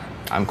company lah.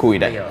 I'm cool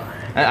with that.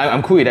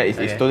 I'm cool with that.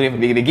 It's totally.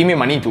 They give me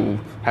money to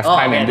have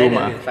time and do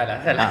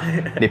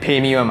they pay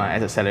me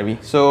as a salary.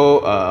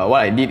 So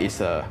what I did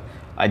is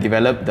I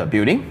developed the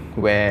building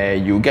where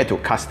you get to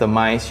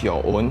customize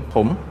your own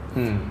home.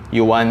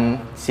 You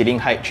want ceiling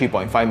height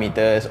 3.5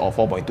 meters or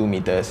 4.2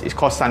 meters. It's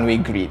called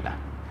Sunway Grid.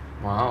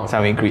 Wow.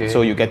 Sunway Grid. Okay.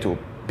 So you get to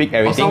pick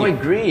everything.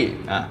 Sunway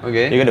Grid.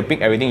 Okay. You get to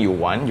pick everything you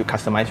want. You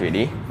customize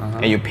already,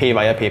 and you pay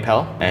via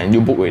PayPal, and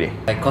you book already.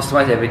 Like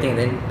customize everything and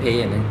then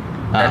pay and then.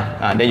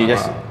 Then you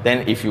just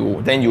then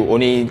you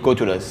only go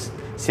to the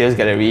sales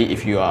gallery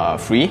if you are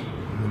free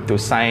to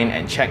sign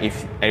and check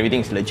if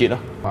everything is legit.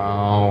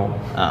 Wow.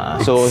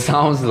 So it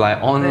sounds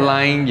like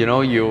online,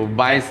 you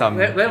buy some.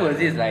 When was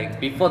this? Like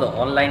before the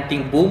online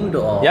thing boomed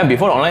or? Yeah,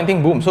 before the online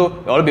thing boomed. So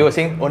all the people were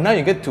saying, oh, now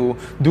you get to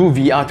do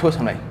VR tours.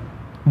 I'm like,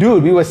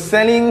 dude, we were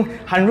selling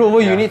 100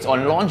 over units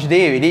on launch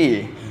day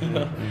already.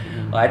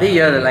 I think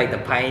you're like the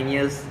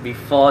pioneers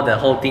before the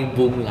whole thing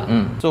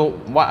boomed. So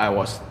what I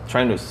was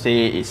trying to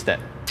say is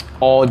that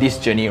all this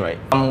journey, right,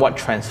 somewhat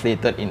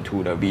translated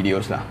into the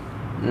videos lah.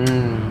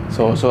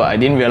 So I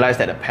didn't realize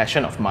that the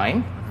passion of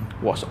mine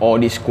was all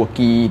these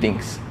quirky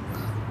things.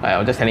 I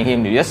was just telling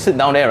him, you just sit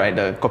down there, right?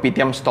 The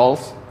kopitiam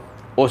stalls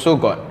also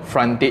got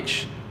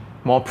frontage,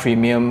 more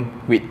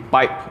premium with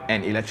pipe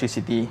and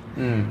electricity,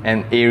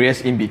 and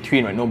areas in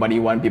between, right? Nobody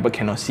want, people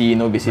cannot see,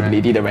 no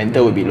visibility. The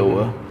rental will be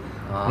lower.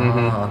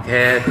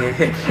 Okay.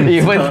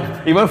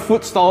 Even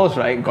food stalls,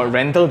 right, got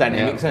rental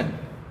dynamics. Is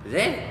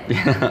it?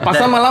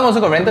 Pasar Malam also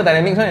got rental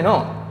dynamics, right?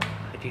 No.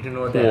 I didn't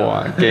know that.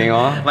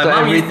 So My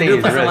mom used to do everything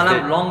is Pasar Malam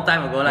real long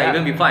time ago, like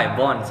even before I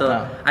born. So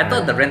I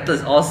thought the rental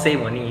is all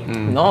same only.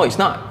 No, it's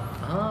not.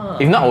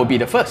 If not, I would be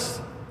the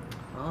first.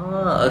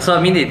 So I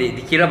mean they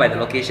kira by the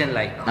location,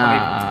 like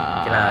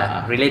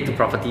relate to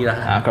property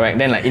lah. Correct.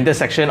 Then like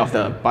intersection of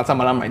the Pasar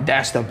Malam, right,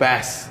 that's the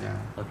best.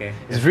 Okay.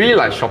 It's really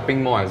like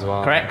shopping mall as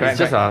well. Correct. It's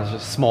just a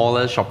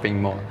smaller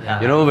shopping mall.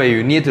 Where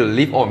you need to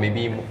live, or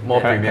maybe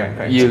more premium.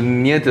 Correct. You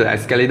need to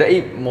escalator,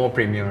 more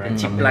premium, right?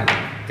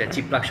 The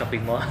cheap plug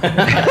shopping mall.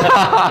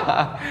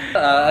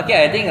 Okay,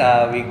 I think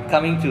we're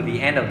coming to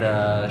the end of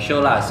the show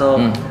lah. So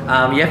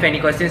you have any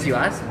questions you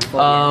ask?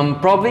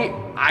 Probably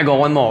I got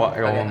one more.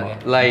 Okay.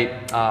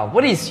 Like,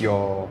 what is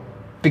your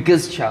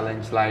biggest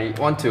challenge? Like,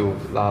 want to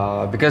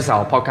because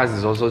our podcast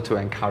is also to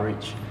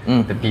encourage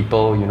the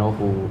people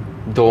who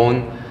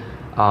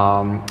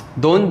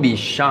don't be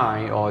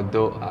shy, or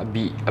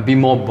be a bit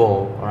more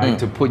bold, right?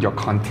 To put your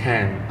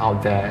content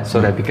out there,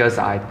 so that, because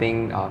I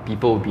think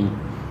people will be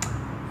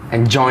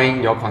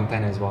enjoying your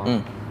content as well.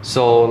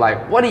 So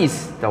like, what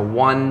is the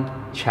one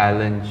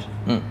challenge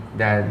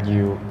that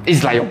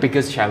is like your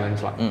biggest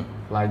challenge,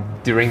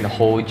 like during the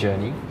whole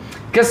journey?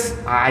 Because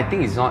I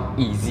think it's not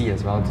easy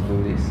as well to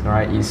do this,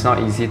 right? It's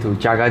not easy to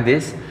juggle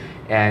this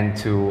and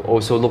to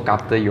also look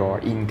after your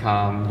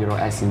income,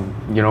 as in,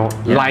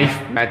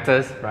 life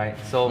matters, right?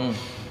 So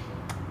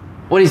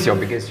what is your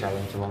biggest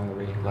challenge along the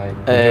way? Like,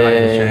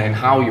 and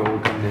how you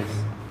overcome this?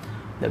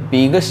 The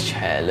biggest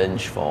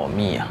challenge for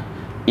me,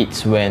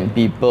 it's when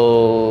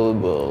people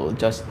will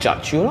just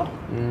judge you.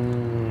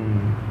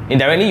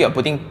 Indirectly, you're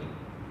putting.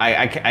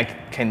 I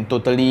can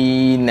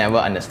totally never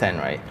understand,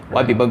 right?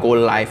 Why people go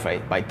live,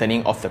 right, by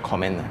turning off the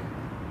comment.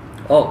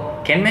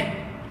 Oh, can man?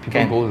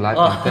 People go live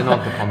and turn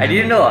off the comment. I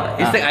didn't know.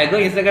 I go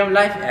Instagram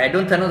live, I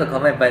don't turn on the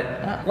comment, but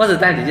most of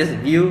the time they just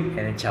view and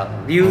then chow.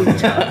 View,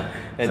 chow.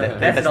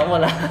 That's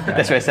normal lah.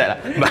 That's very sad lah.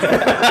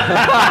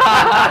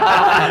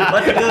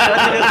 What to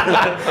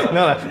do?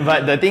 No,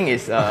 but the thing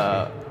is,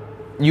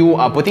 you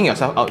are putting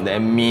yourself out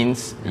there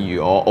means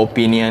your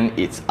opinion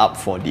is up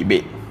for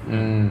debate.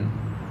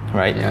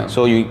 Right? Yeah.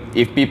 So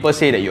if people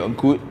say that you're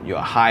good, you're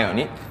high on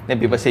it, then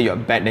people say you're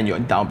bad, then you're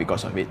down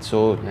because of it.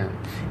 So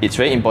it's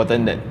very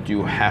important that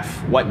you have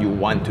what you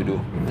want to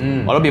do.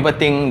 A lot of people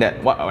think that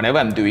whatever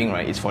I'm doing,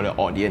 right, is for the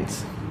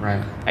audience.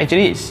 Right.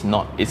 Actually, it's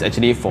not. It's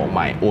actually for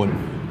my own.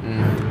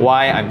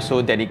 Why I'm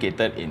so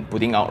dedicated in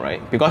putting out, right?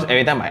 Because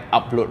every time I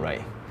upload, right,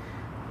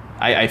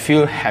 I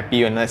feel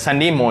happy. On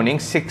Sunday morning,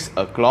 6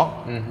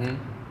 o'clock,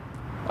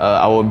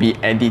 I will be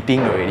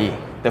editing already.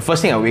 The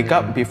first thing I wake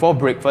up, before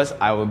breakfast,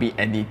 I will be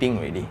editing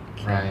already.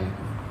 Right.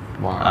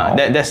 Wow.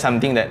 That's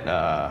something that...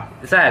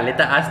 That's why I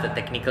later asked the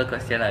technical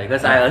question,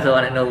 because I also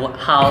want to know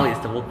how is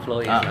the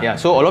workflow. Yeah,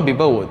 so a lot of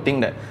people would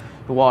think that,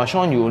 wow,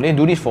 Sean, you only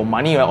do this for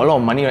money, right? A lot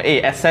of money, right?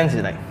 Hey, AdSense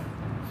is like...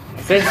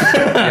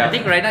 I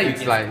think right now you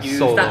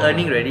so start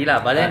earning already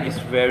lah, but then it's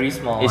very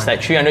small. It's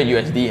like 300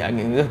 USD. I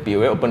can just be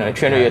very open.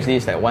 300 USD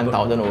is like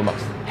 1,000 over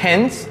bucks.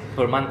 Hence,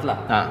 per month lah.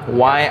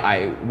 Why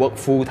I work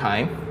full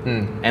time,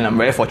 and I'm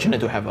very fortunate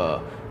to have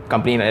a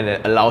company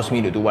that allows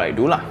me to do what I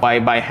do lah.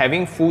 By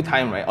having full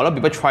time, right, a lot of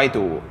people try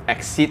to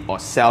exit or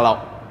sell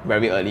out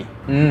very early.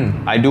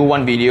 I do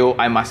one video,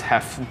 I must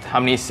have how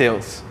many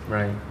sales.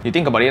 Right. You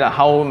think about it,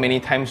 how many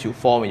times you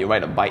fall when you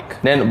ride a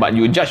bike. But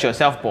you judge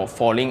yourself for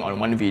falling on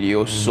one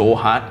video so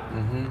hard.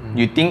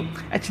 You think,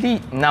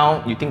 actually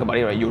now you think about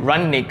it, right? You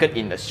run naked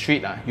in the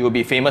street, you will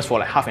be famous for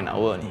like half an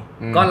hour only.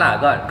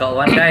 Got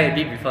one guy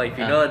did before, if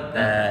you know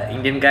the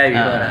Indian guy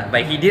before,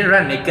 but he didn't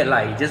run naked,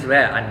 he just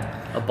wear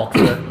a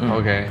boxer.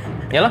 Okay.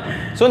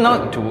 Yeah, so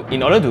now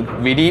in order to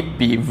really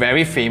be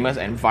very famous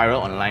and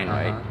viral online,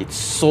 right? It's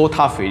so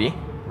tough really.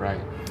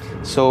 Right.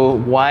 So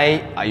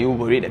why are you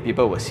worried that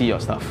people will see your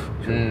stuff?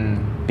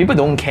 People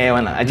don't care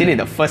one. Actually,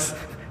 the first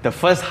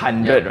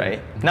 100,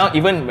 right? Now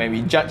even when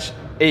we judge,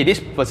 hey,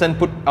 this person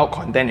put out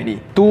content already,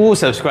 2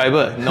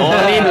 subscribers, no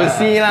need to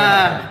see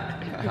lah.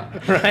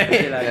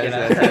 Right?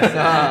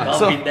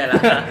 So,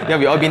 yeah,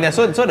 we all been there.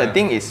 So the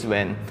thing is,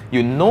 when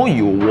you know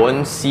you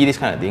won't see this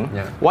kind of thing,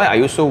 why are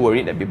you so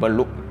worried that people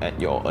look at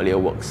your earlier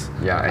works?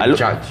 Yeah, and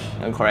judge.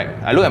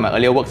 Correct. I look at my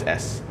earlier works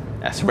as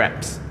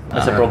reps.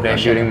 As a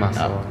progression. Building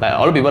muscle. Like a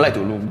lot of people like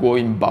to go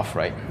in buff,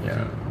 right?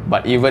 Yeah.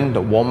 But even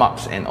the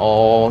warm-ups and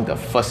all the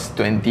first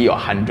 20 or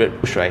 100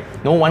 push, right?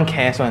 No one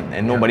cares one,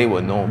 and nobody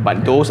will know.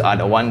 But those are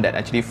the one that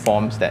actually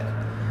forms that.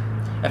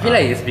 I feel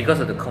like it's because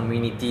of the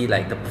community,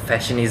 like the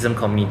professionalism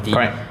community.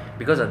 Correct.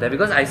 Because of that,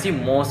 because I see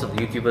most of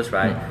the YouTubers,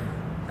 right?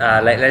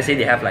 Like let's say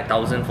they have like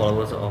 1,000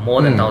 followers or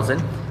more than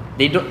 1,000.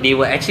 They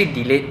will actually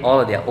delete all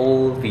of their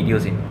old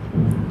videos in.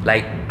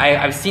 Like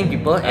I've seen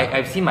people,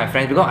 I've seen my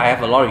friends, because I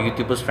have a lot of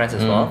YouTubers friends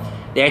as well.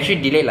 They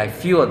actually delete like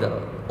few of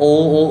the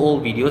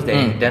old videos that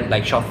they've done,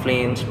 like short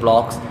films,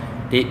 vlogs.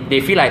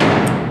 They feel like,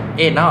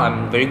 hey, now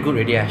I'm very good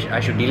already, I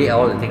should delete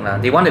all the things.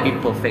 They want to be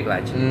perfect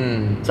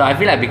actually. So I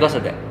feel like because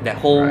of that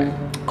whole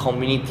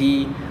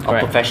community of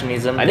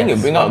professionalism. I think you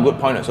bring out a good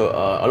point also.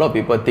 A lot of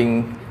people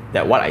think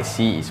that what I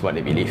see is what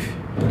they believe.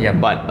 Yeah.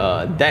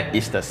 But that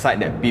is the side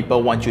that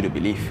people want you to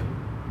believe.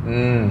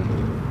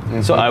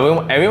 So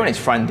everyone is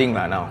fronting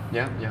now.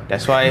 Yeah.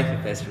 That's why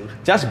That's true.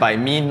 just by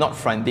me not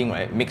fronting,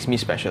 right, makes me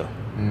special.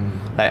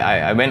 Like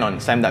I went on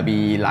Sam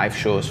W live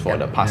shows for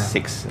the past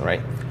 6,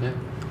 right?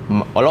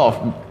 Yeah. A lot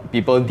of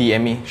people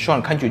DM me,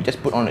 Sean, can't you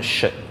just put on a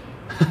shirt?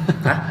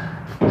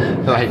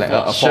 Like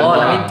a shirt.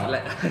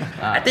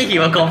 I think he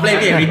will complain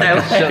me every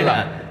time. Shirt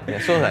lah. Yeah,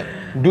 so like,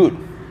 dude,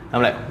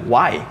 I'm like,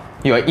 why?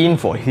 You are in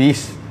for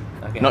this,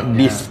 not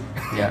this.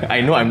 Yeah.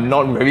 I know I'm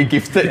not very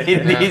gifted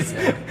in this.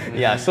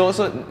 So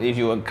if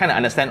you kind of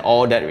understand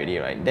all that already,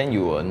 right, then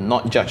you will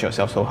not judge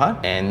yourself so hard.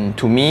 And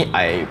to me,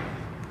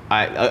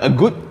 a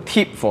good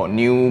tip for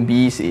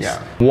newbies is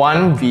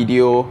one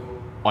video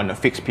on a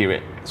fixed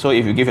period. So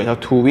if you give yourself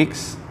 2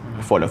 weeks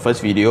for the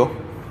first video,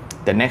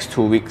 the next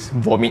 2 weeks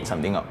vomit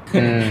something up.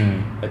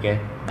 Okay.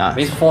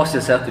 Means force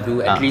yourself to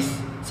do at least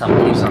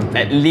something.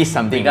 At least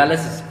something.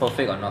 Regardless it's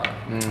perfect or not.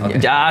 Okay.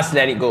 Just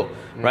let it go,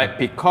 right?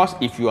 Because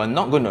if you are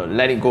not going to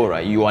let it go,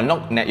 right, you are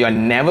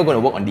never going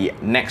to work on the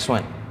next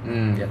one.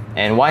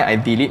 And why I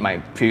delete my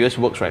previous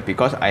works, right?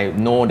 Because I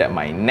know that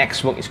my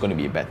next work is going to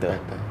be better.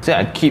 So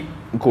I keep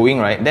going,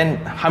 right? Then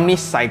how many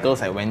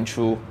cycles I went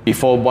through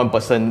before one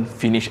person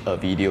finished a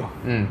video?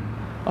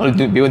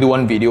 People do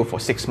one video for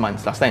 6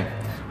 months last time.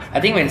 I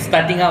think when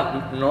starting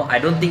out, I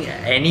don't think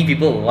any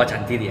people will watch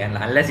until the end,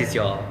 unless it's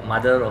your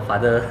mother or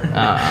father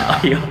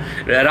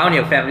or around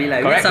your family.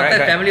 Like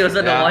sometimes family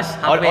also don't watch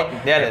halfway.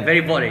 Very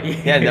bored already.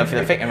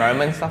 The fake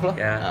environment stuff.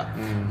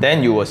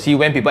 Then you will see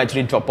when people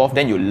actually drop off,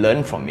 then you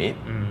learn from it.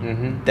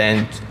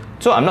 Then,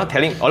 so I'm not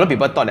telling, a lot of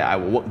people thought that I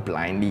will work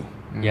blindly.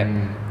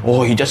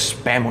 Oh, you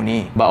just spam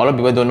only. But a lot of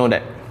people don't know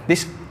that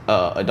this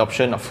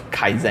adoption of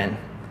Kaizen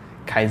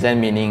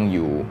meaning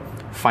you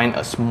find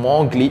a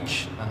small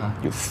glitch,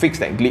 you fix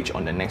that glitch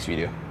on the next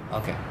video.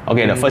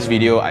 Okay, the first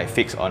video I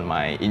fix on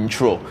my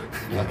intro.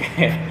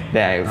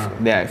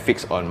 Then I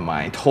fix on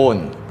my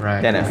tone.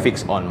 Then I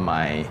fix on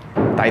my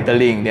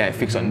titling. Then I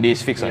fix on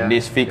this, fix.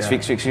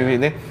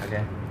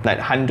 Like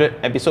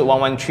 100, episode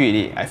 113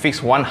 already. I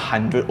fixed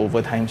 100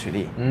 overtimes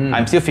already.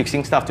 I'm still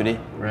fixing stuff today.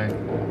 Right.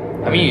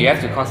 I mean, you have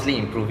to constantly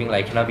improving,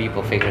 like cannot be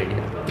perfect already.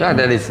 Yeah,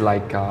 that is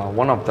like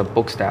one of the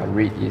books that I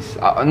read is,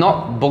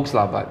 not books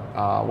lah, but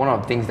one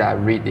of the things that I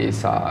read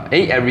is,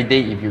 every day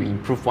if you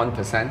improve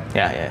 1%,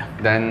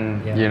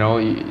 then you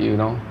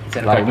know,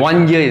 like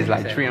 1 year is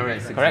like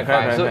 365.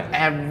 Correct. So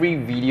every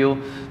video,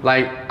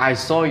 like I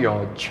saw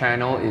your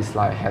channel is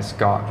like has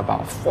got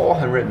about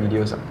 400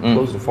 videos,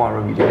 close to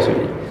 400 videos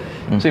already.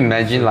 So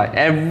imagine like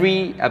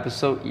every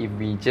episode, if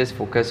we just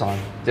focus on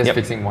just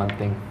fixing one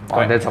thing,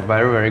 that's a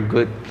very, very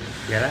good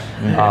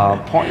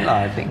point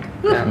I think.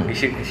 We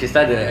should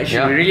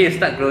really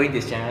start growing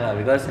this channel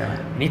because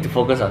we need to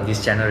focus on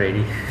this channel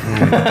already.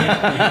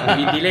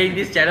 We delaying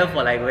this channel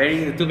for like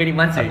too many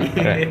months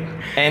already.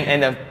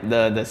 And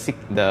the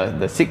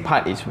sick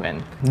part is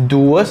when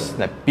doers,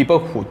 like people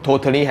who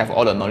totally have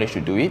all the knowledge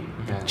to do it,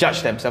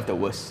 judge themselves the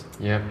worst.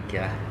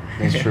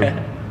 That's true.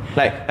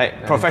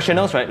 Like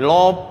professionals, right?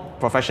 Law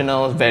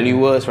professionals,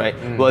 valuers, right,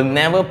 will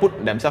never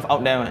put themselves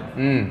out there,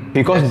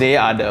 because they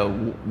are the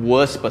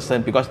worst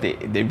person, because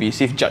they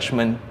receive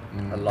judgment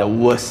The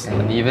worst.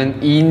 And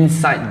even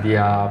inside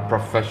their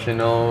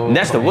professional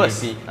That's the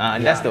worst.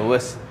 community, That's the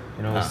worst.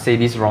 you know, say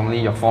this wrongly,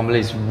 your formula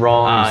is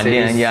wrong. You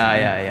say this,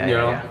 you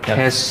know,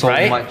 cares so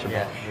much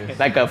about this.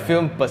 Like a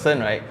film person,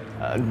 right?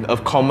 A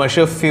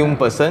commercial film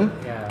person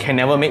can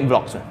never make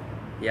vlogs.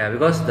 Yeah,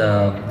 because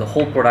the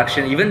whole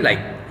production, even like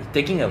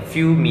taking a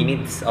few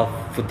minutes of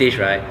footage,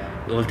 right?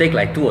 It will take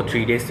like 2 or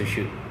 3 days to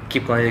shoot.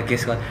 Keep going.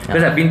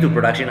 Because I've been to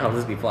production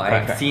houses before.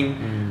 I've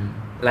seen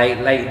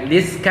like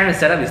this kind of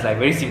setup is like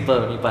very simple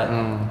only, but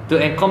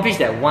to accomplish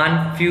that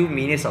one few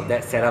minutes of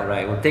that setup,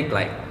 right, it will take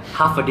like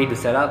half a day to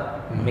set up.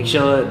 Make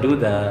sure do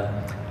the.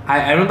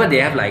 I remember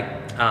they have like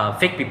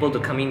fake people to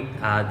come in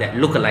that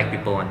look alike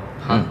people one.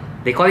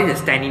 They call it the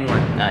stand-in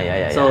one.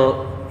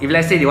 So if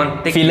let's say they want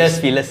to take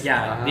feelers.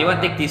 Yeah, they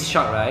want to take this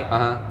shot, right?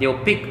 They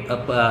will pick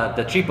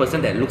the 3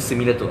 person that looks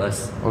similar to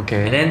us.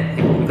 Okay. And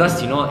then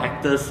because you know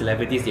actors,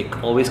 celebrities, they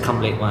always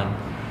come late one.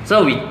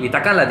 So we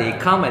takkan lah, they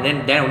come and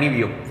then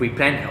only we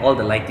plan all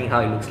the lighting how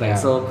it looks like.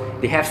 So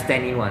they have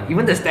stand-in one.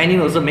 Even the stand-in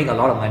also make a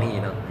lot of money,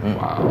 you know.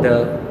 Wow.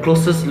 The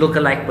closest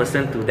lookalike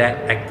person to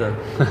that actor.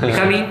 They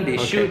come in, they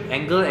shoot,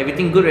 angle,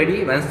 everything good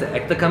already. Once the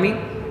actor come in,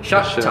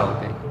 shot,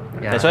 ciao.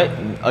 Yeah. That's why,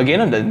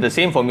 again, the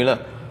same formula.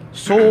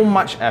 So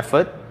much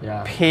effort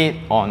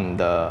paid on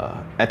the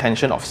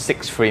attention of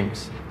 6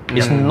 frames.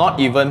 It's not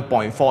even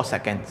 0.4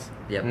 seconds.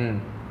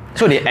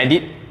 So they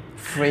edit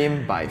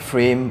frame by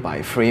frame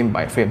by frame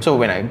by frame. So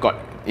when I got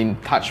in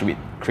touch with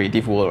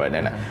Creative World, right,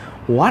 then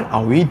what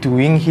are we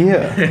doing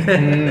here?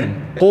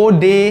 Whole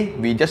day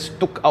we just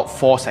took out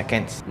 4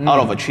 seconds out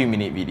of a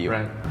 3-minute video.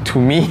 Right. To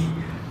me,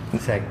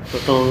 It's like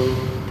total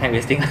time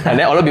wasting. and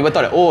then a lot of people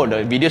thought that, oh,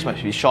 the videos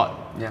must be short.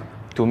 Yeah.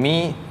 To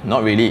me,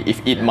 not really.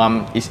 If Ip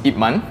Man,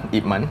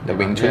 the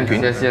Wing Chun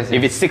Queen, yes.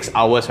 if it's 6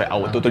 hours, right, I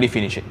will totally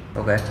finish it.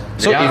 Okay.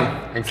 So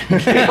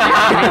exactly.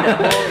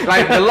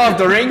 Like the Lord of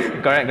the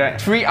Ring,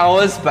 correct. 3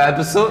 hours per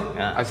episode,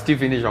 I still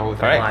finish the whole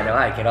thing. Correct. That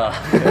one I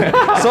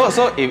cannot.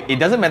 So if it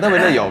doesn't matter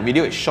whether your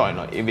video is short or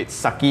not. If it's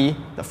sucky,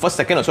 the first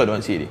second or so I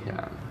don't see it.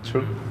 Yeah,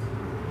 true.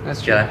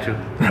 That's true. Yeah, true.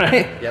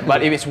 Right?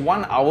 But if it's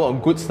 1 hour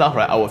of good stuff,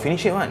 right, I will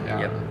finish it one.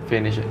 Yeah,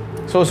 finish it.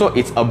 So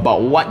it's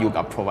about what you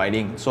are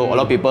providing. So a lot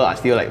of people are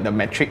still like the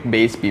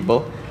metric-based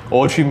people.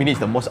 3 minutes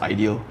the most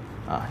ideal.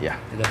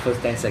 The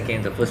first 10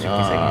 seconds, the first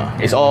 50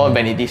 seconds. It's all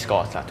vanity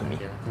scores to me.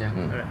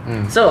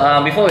 So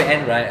before we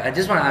end, right, I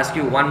just want to ask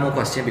you one more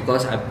question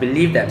because I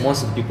believe that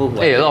most of the people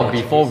who Hey, a are lot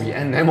before we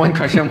end, then one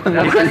question.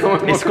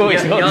 It's cool.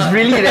 It's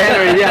really there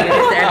already. Yeah,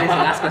 it's the end. It's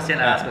the last question.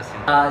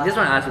 Just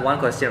want to ask one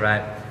question,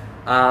 right?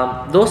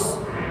 Those,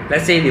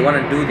 let's say they want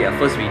to do their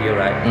first video,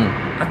 right?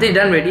 After they're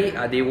done already,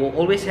 they will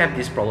always have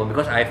this problem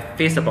because I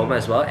faced the problem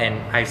as well, and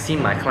I've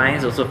seen my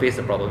clients also face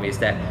the problem. Is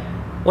that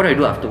what do I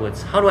do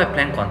afterwards? How do I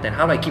plan content?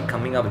 How do I keep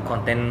coming up with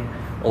content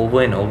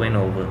over and over and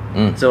over?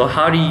 So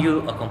how do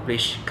you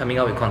accomplish coming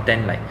up with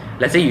content? Like,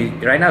 let's say you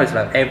right now it's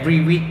like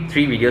every week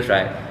 3 videos,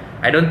 right?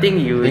 I don't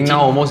think you. I think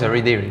now almost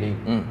every day already.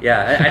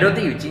 Yeah, I don't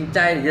think you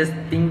cincai, just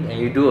think and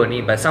you do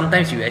only. But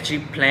sometimes you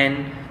actually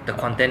plan the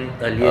content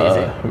earlier. Is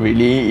it?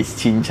 Really, it's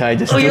chincai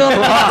just. Oh, to- yeah.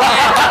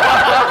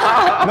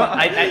 No,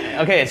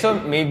 okay. So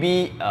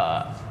maybe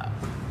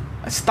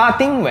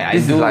starting when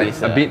This I do is like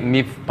is a bit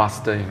myth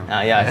buster, you know.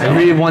 so-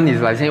 Everyone is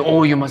like saying,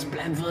 "Oh, you must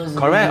plan first."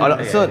 Correct.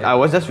 I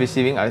was just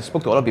receiving. I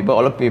spoke to a lot of people. A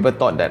lot of people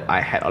thought that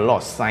I had a lot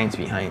of science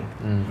behind.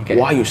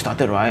 Why you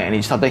started, right? And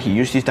he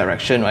used this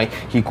direction, right?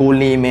 He go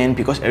layman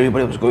because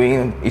everybody was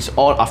going. It's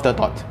all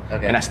afterthought.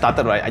 Okay. And I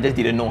started, right? I just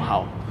didn't know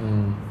how.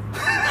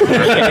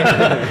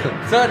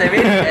 So that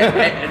means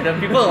and the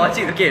people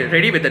watching, okay,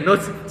 ready with the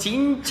notes.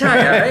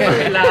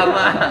 Cincai,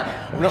 lama.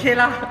 Okay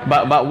lah.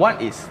 But what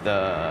is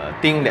the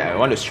thing that I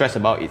want to stress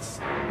about?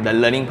 It's the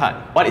learning part.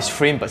 What is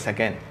frame per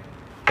second?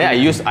 Then I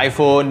use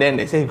iPhone. Then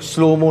they say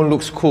slow mo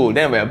looks cool.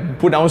 Then when I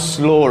put down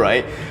slow,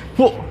 right?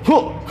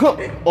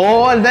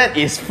 All that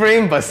is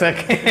frame per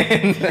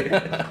second.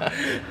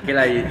 Okay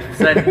lah, it's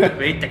not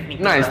very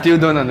technical. No, I still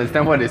don't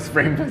understand what is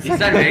frame per It's second.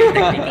 not very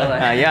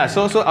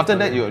technical. So after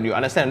that you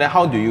understand that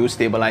how do you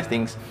stabilize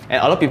things, and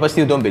a lot of people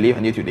still don't believe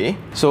until today.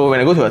 So when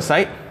I go to a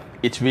site,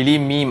 it's really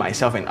me,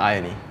 myself, and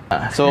I only.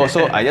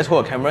 So I just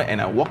hold a camera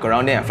and I walk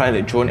around there and fly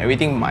the drone,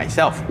 everything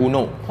myself.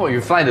 Uno. Oh, you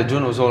fly the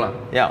drone also lah.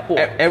 Yeah.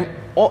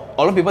 A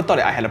lot of people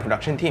thought that I had a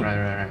production team.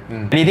 Right.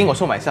 Anything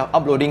also myself,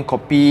 uploading,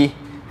 copy,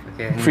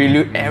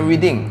 prelude,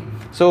 everything.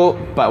 So,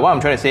 but what I'm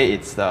trying to say,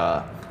 it's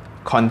the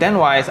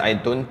content-wise, I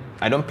don't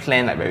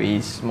plan like very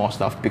small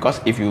stuff,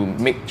 because if you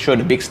make sure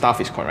the big stuff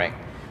is correct,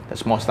 the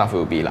small stuff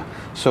will be lah.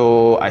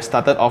 So I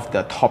started off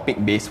the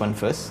topic-based one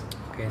first.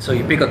 Okay, so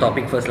you pick a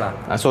topic first lah.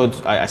 So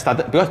I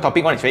started, because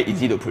topic one is very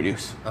easy to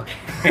produce. Okay.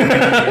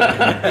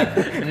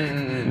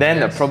 Then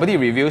the property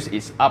reviews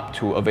is up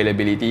to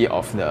availability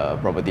of the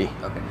property.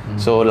 Okay.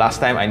 So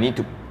last time I need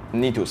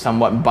to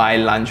somewhat buy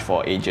lunch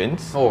for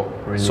agents. Oh,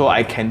 really? So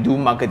I can do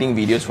marketing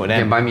videos for You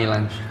can them. buy me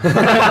lunch.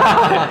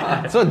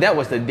 So that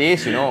was the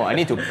days, I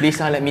need to please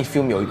let me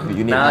film your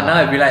unit. Now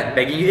I'll be like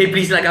begging you, hey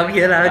please come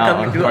here lah,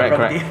 come do a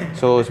property. Correct.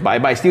 So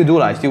but I still do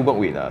I still work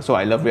with. So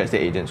I love real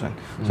estate agents one.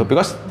 So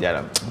because they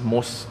are the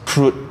most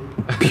crude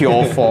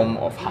pure form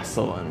of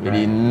hustle and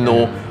really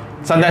know.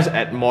 Sometimes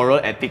at moral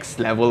ethics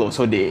level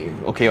also they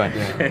okay one.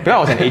 Because I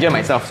was an agent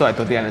myself, so I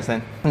totally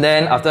understand.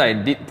 Then after I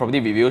did property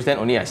reviews, then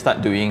only I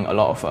start doing a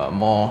lot of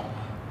more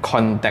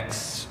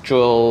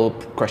contextual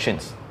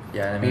questions.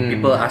 Yeah, I mean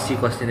people ask you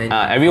questions and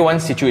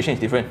Everyone's situation is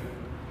different.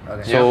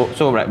 okay.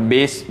 So like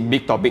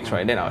big topics,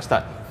 right? Then I'll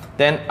start.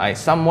 Then I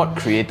somewhat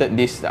created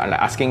this like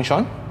asking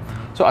Sean.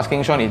 So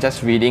asking Sean is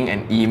just reading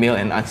an email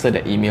and answer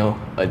the email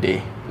a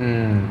day.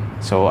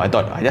 So I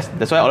thought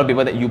that's why a lot of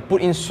people that you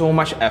put in so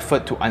much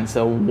effort to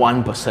answer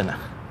one person.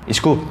 It's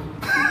cool.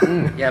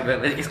 Yeah,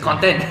 but it's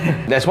content.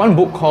 There's one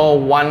book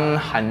called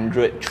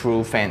 100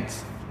 True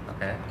Fans.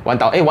 Okay.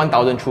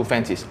 1,000 True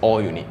Fans is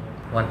all you need.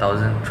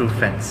 1,000 true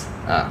fans.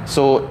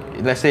 So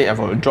let's say if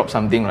I drop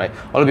something, right?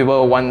 A lot of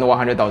people want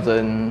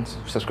 100,000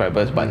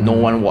 subscribers, but no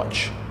one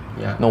watch.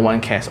 Yeah. No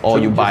one cares. Or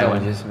you buy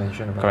one. Just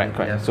mentioned about Correct.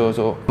 Yeah.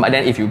 So but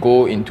then if you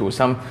go into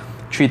some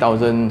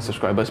 3,000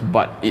 subscribers,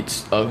 but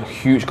it's a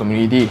huge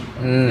community.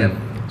 Yep.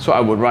 So I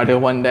would rather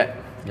want that.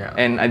 Yeah.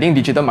 And I think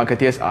digital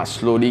marketers are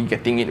slowly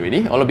getting it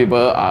ready. A lot of people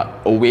are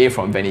away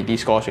from vanity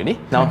scores already.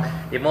 Now,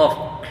 It's more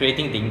of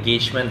creating the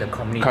engagement, the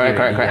community. correct.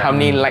 already, yeah. How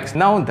many likes?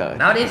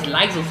 Nowadays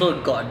likes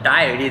also got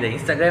die already. The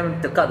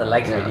Instagram took out the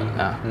likes already.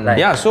 Like,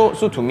 Yeah, so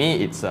to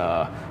me it's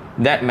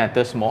that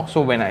matters more.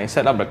 So when I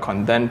set up the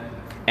content,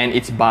 and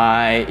it's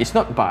by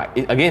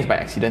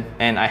accident,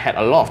 and I had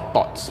a lot of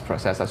thoughts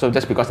processed. So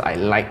just because I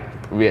like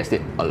real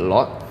estate a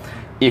lot,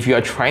 if you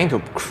are trying to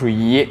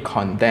create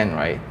content,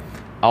 right,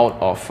 out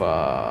of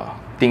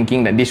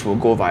thinking that this will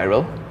go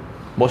viral,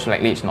 most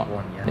likely it's not.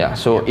 Yeah.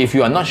 So if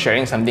you are not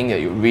sharing something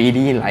that you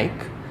really like,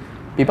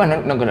 people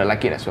are not going to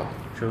like it as well.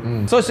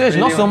 True. So it's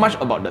not so much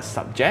about the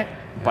subject,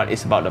 but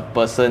it's about the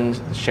person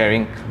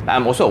sharing.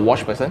 I'm also a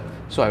watch person,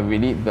 so I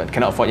really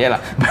cannot afford yet lah.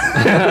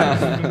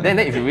 then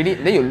if you really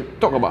you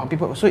talk about how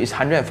people. So it's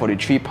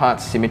 143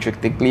 parts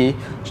symmetrically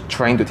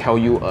trying to tell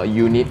you a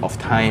unit of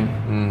time.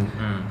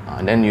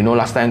 Then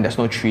last time there's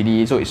no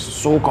 3D, so it's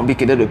so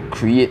complicated to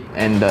create.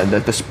 And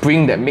the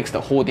spring that makes the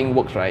whole thing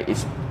works, right,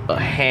 is a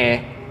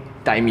hair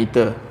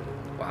diameter.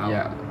 Wow.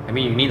 Yeah. I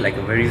mean, you need like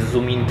a very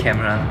zoom-in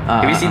camera.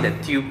 Have you seen the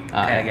tube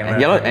kind of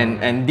camera?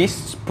 And this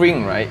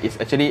spring, right, is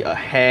actually a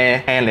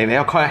hair like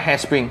they call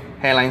it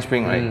hairline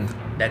spring, right?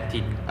 That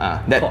thin.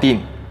 That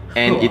thin.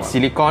 And it's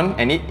silicone,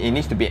 and it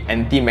needs to be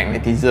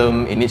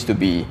anti-magnetism. It needs to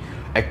be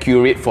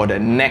accurate for the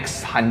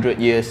next 100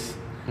 years,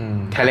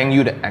 telling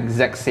you the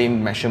exact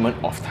same measurement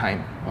of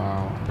time.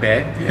 Wow.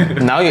 Okay.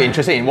 Now you're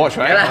interested in watch,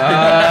 right?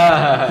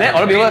 Then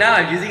all of I mean, people. now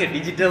I'm using a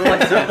digital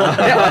watch. So.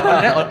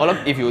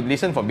 If you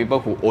listen from people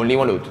who only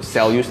want to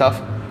sell you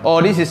stuff,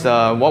 this is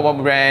what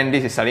brand,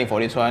 this is selling for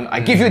this one. I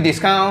give you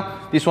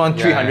discount, this one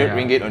 300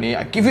 ringgit only.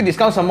 I give you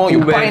discount some more,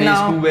 you buy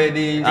now. wear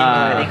this.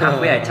 I think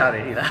halfway I charge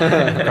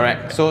already.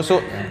 Correct. So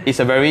it's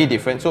a very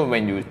different. So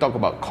when you talk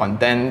about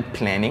content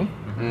planning,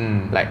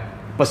 like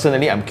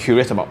personally, I'm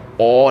curious about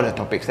all the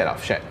topics that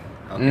I've shared.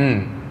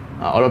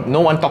 No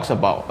one talks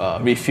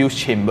about refuse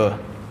chamber.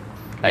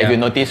 Like if you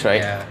notice,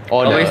 right? Yeah.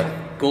 All Always the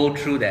go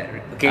through that.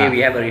 Okay, we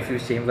have a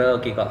refuse chamber.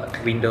 Okay, got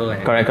a window.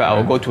 And correct. I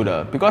will go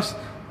to because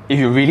if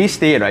you really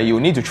stay, right, you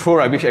need to throw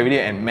rubbish every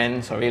day. And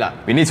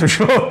we need to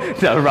throw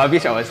the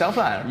rubbish ourselves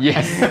lah.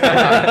 Yes.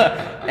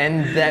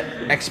 And that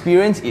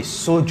experience is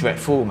so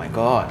dreadful. My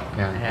God.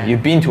 Yeah.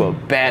 You've been to a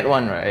bad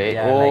one, right?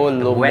 Yeah, like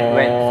the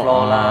wet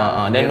floor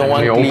lah. Then no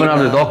one You clean. open up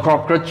the door,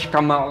 cockroach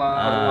come out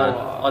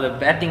lah. or the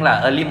bad thing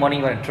lah. Early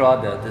morning when you throw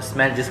out the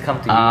smell just come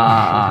to you.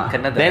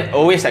 Kena the- Then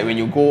always like when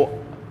you go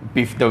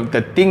with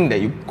the thing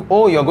that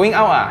you're going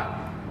out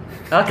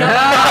Okay.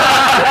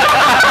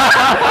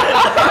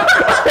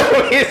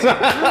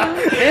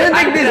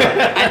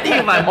 I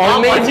think my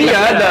Or mom maybe watching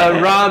the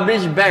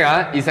rubbish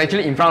bag is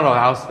actually in front of the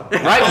house.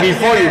 Right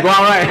before you go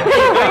out, right?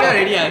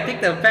 already. I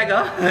take the bag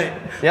off.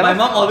 Yeah My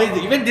lah. mom always,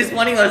 even this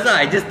morning also,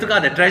 I just took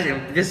out the trash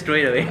and just throw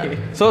it away.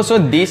 So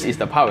this is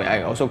the part where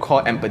I also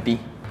call empathy.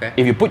 Okay.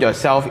 If you put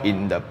yourself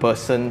in the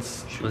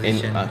person's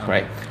Position.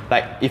 right,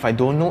 like if I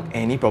don't know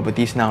any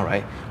properties now,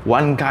 right,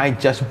 one guy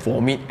just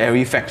vomit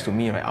every facts to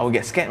me, right, I will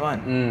get scared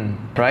one,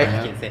 right?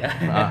 You can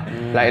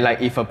say. Like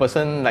if a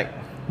person like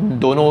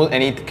don't know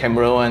any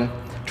camera one,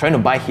 trying to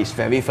buy his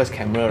very first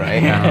camera,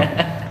 right?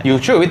 You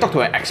should talk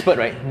to an expert,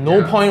 right?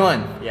 No point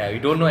one. Yeah, you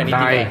don't know anything.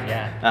 Die. Right?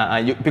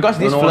 Yeah. Because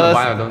this Don't know what to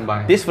buy or don't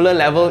buy. this filler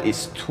level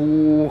is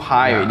too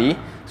high already,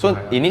 so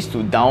it needs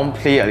to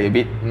downplay a little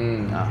bit.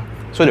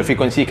 So the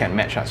frequency can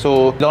match.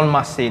 So Elon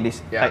Musk say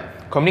this, like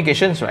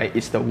communications, right,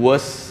 is the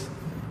worst,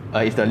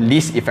 is the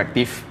least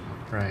effective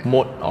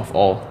mode of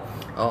all.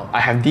 Oh. I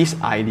have this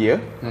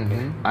idea,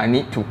 I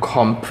need to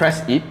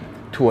compress it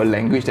to a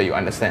language that you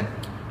understand.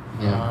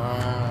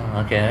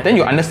 Okay. Then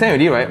you understand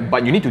already, right?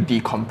 But you need to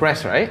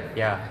decompress, right?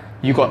 Yeah.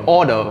 You got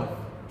all the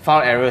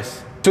file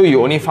errors. So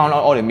you only found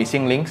out all the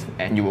missing links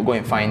and you will go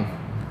and find.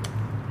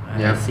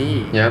 I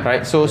see. Yeah.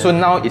 Right? So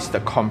now it's the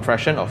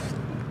compression of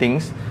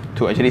things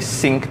to actually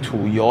sync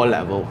to your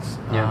levels.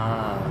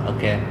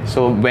 Okay.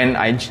 So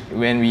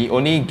when we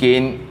only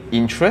gain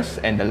interest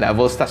and the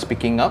level starts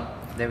picking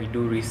up, then we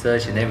do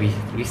research, and then we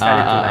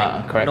started to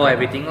like correct, know correct.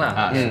 everything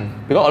lah.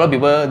 Because a lot of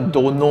people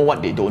don't know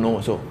what they don't know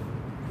also.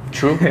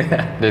 True.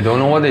 They don't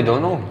know what they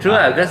don't know. True,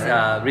 because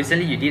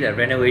recently you did a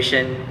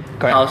renovation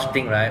Correct. house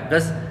thing, right?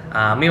 Because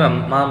me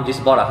and my mom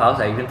just bought a house,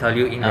 I even tell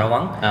you, in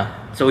Rawang.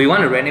 So we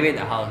want to renovate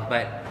the house,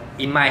 but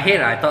in my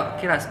head, I thought,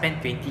 okay, I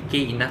spend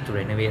 20k enough to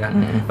renovate.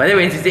 But then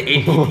when you say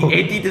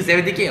 80 to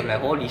 70k, I'm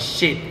like, holy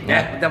shit,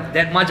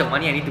 that much of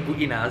money I need to put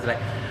in. I was like,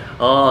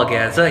 oh,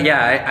 okay. So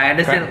yeah, I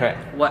understand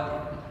Correct.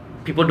 what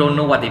people don't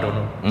know what they don't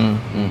know.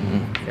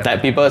 Yep.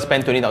 Like people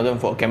spend 20,000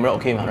 for a camera,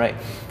 okay, right?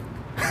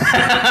 No,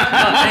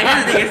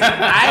 here's the thing is,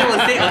 I will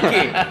say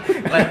okay,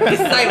 but this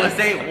side will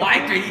say,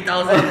 why 20,000?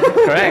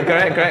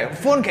 Correct.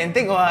 Phone can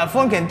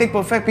take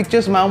perfect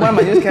pictures, man. Why am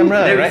I use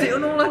camera, Then we right? say, oh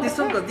no lah, this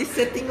one got this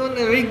setting on,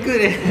 very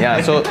good.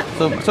 Yeah, so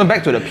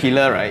back to the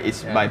pillar, right?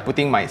 It's by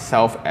putting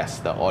myself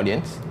as the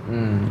audience.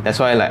 That's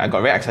why like I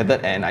got very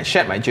excited and I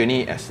shared my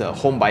journey as a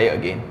home buyer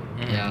again.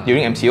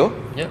 During MCO,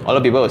 a lot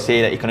of people will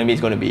say that economy is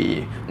going to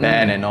be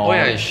bad and all. Oh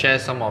yeah, share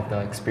some of the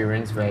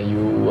experience where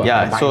you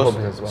Yeah, buying so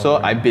homes as well. so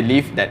I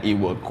believe that it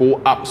will go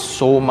up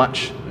so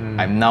much.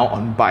 I'm now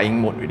on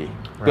buying mode already.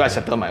 Because I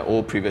settled my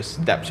old previous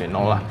debts and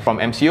all lah. From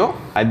MCO,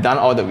 I've done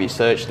all the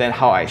research, then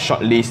how I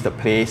shortlist the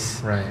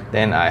place,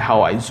 then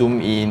how I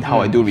zoom in,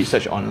 how I do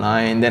research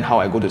online, then how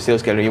I go to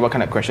sales gallery, what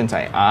kind of questions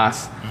I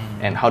ask,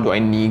 and how do I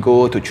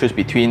nego to choose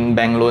between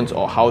bank loans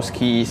or house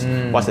keys,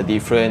 what's the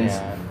difference.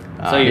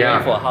 So you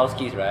went for house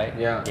keys, right?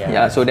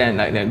 Yeah, so then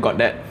like then got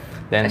that.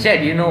 Then actually,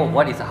 do you know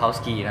what is a house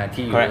key?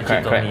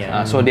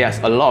 Correct. So there's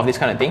a lot of this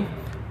kind of thing,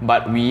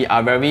 but we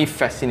are very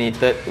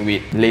fascinated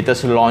with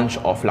latest launch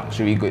of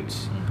luxury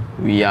goods.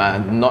 We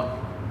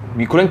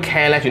couldn't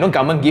care less. You know,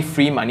 government give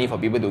free money for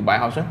people to buy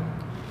house, right?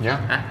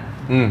 Yeah.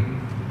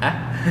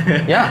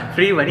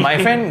 Free money. My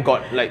friend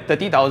got like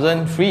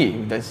 30,000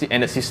 free,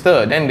 and the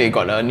sister. Then they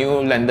got a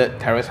new landed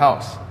terrace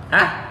house.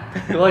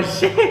 Oh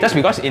shit. Just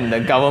because in the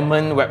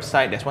government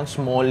website there's one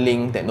small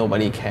link that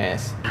nobody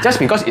cares. Just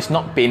because it's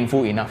not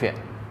painful enough yet.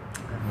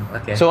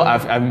 Okay. So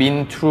I've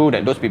been through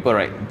that. Those people,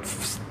 right?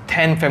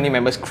 10 family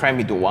members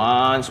crammed into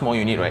one small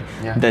unit, right?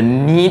 The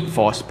need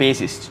for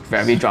space is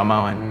very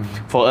drama one.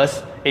 For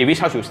us, hey, which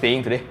house you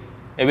staying today?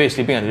 Everybody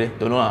sleeping today?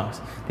 Don't know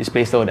this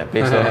place though, that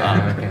place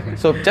though.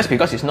 So just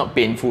because it's not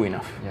painful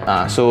enough.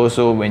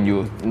 So when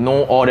you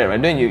know all that,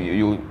 right? Then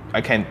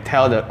I can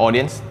tell the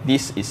audience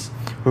this is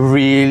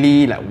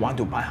really like want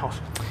to buy house.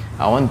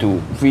 I want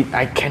to read.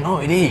 I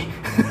cannot already.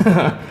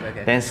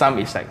 Then some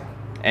is like,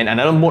 and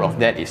another mode of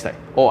that is like,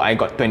 oh, I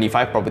got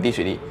 25 properties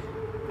already.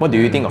 What do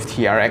you think of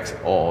TRX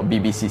or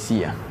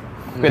BBCC?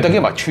 We're talking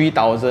about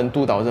 3,000,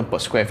 2,000 per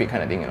square feet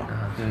kind of thing, you know.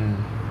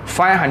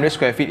 500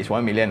 square feet is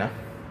 1 million.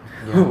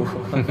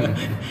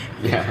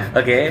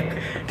 Okay.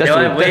 Just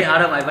way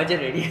out of my budget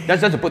already.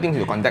 Just to put things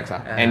into context.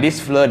 And this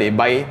floor, they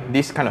buy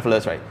this kind of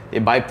floors, right? They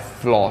buy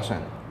floors.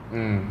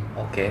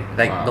 Okay,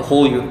 like the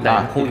whole unit.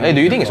 Hey,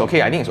 do you think it's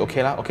okay? I think it's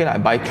okay lah. Okay lah, I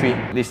buy 3.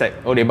 It's like,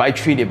 oh, they buy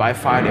 3, they buy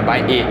 5, they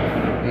buy 8.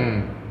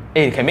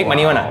 Hey, you can make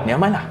money one lah. Never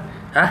mind lah.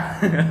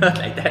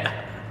 Like that.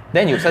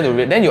 Then you start to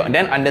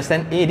then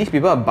understand. Hey, these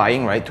people are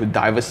buying right to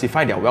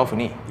diversify their wealth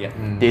only.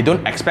 They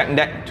don't expect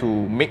that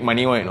to make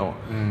money one, you know.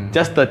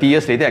 Just 30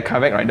 years later, I come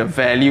back, right? The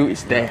value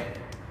is there.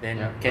 Then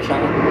cash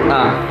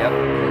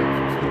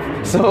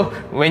out. So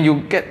when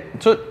you get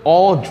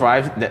all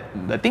drives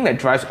the thing that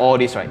drives all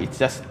this, right? It's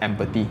just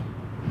empathy.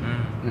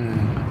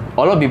 A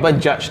lot of people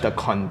judge the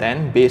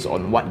content based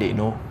on what they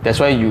know.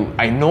 That's why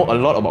I know a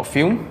lot about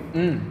film.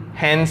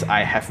 Hence,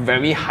 I have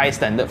very high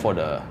standard for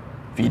the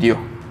video.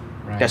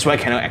 That's why I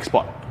cannot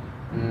export.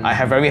 I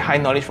have very high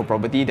knowledge for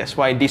property. That's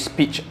why this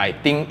speech I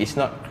think is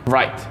not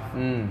right.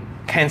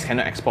 Hence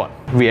cannot export.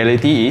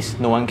 Reality is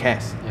no one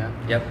cares.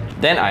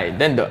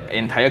 Then the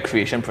entire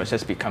creation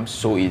process becomes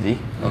so easy.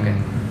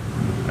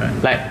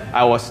 Like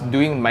I was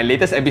doing my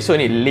latest episode,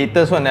 the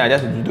latest one that I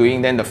just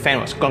doing. Then the fan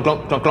was clonk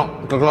clonk clonk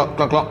clonk clonk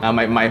clonk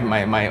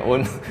clonk. My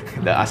own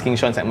the asking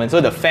Sean segment.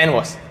 So the fan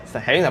was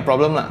having a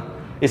problem lah.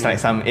 It's like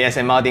some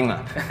ASMR thing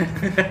lah.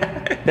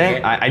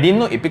 Then I didn't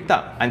know it picked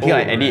up until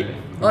I edit.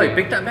 Oh, it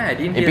picked up, man. I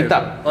didn't hear. It picked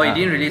up. Oh, it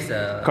didn't release.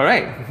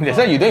 Correct. That's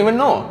why you don't even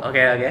know.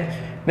 Okay.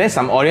 Then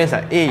some audience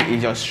like, hey,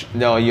 is your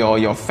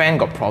fan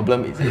got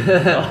problem? Is it?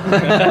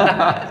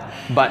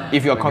 But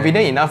if you're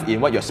confident enough in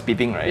what you're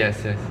spitting, right?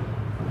 Yes.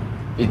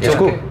 It's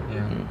cool.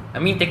 I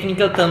mean,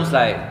 technical terms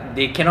like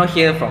they cannot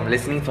hear from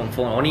listening from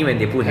phone. Only when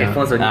they put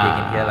headphones only they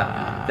can hear lah.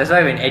 That's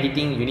why when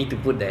editing you need to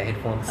put the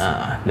headphones.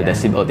 The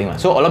decibel thing lah.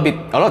 So a lot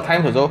of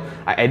times also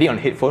I edit on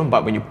headphone,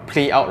 but when you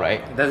play out, right?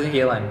 It doesn't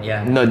hear one.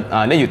 No,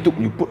 then you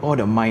put all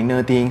the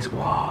minor things.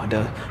 Wow,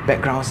 the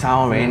background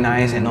sound very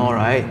nice and all,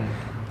 right?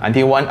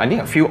 Until I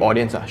think a few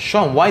audience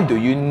Sean, why do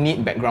you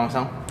need background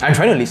sound? I'm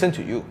trying to listen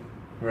to you.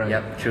 Right.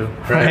 Yep, true.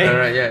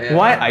 Right. Yeah.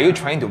 Why are you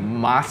trying to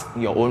mask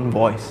your own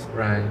voice?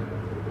 Right.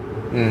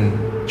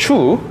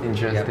 True.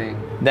 Interesting.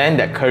 Then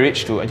that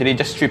courage to actually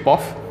just strip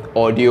off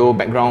audio,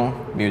 background,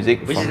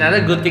 music. Which is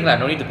another good thing lah.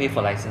 No need to pay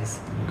for license.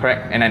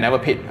 Correct. And I never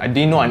paid. I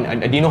didn't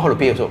know how to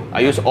pay also. I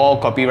use all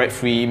copyright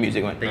free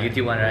music one. The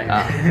YouTube one, right?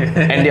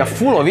 And they are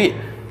full of it.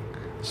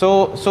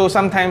 So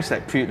sometimes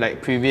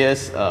like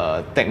previous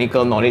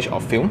technical knowledge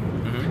of film,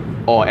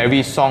 or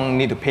every song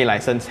need to pay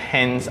license.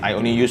 Hence, I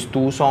only use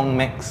 2 songs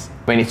max.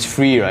 When it's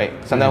free, right?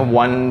 Sometimes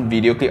one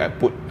video clip I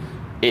put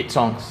 8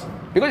 songs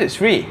because it's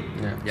free.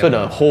 So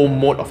the whole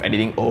mode of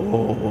editing.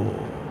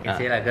 I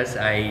say like, because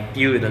I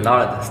deal with a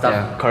lot of the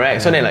stuff.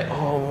 Correct. So then like,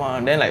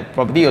 then like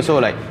property also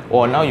like,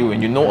 now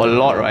when you know a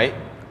lot, right?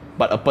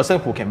 But a person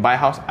who can buy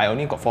house, I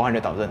only got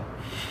 400,000.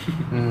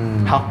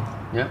 How?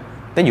 Yeah.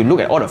 Then you look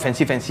at all the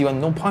fancy one,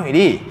 no point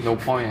already. No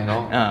point at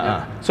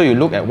all. So you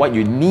look at what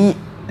you need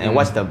and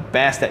what's the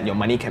best that your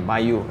money can buy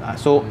you.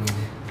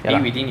 Be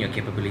within your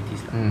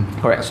capabilities.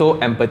 Correct. So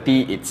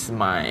empathy, it's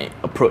my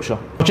approach.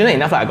 Fortunately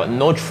enough, I got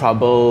no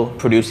trouble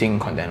producing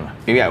content.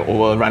 Maybe I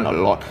overrun a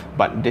lot,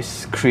 but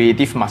this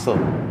creative muscle,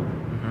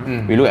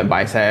 we look at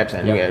biceps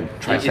and look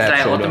at triceps. It's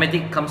like shoulder.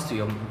 automatic comes to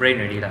your brain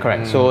already.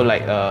 Correct. So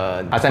like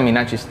Hasan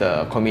Minhaj is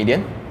the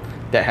comedian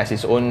that has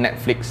his own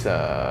Netflix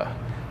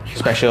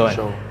special.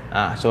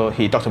 So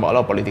he talks about a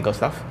lot of political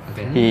stuff.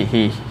 Okay.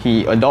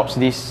 He adopts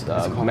this. It's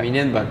a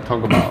comedian, but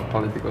talk about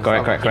political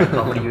stuff. Correct.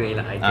 Comedy way,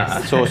 I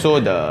guess. So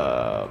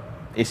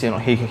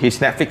his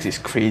Netflix is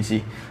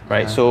crazy,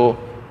 right? So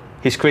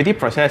his creative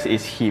process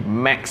is he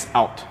max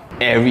out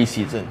every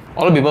season. A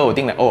lot of people will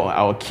think like,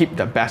 I will keep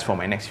the best for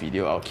my next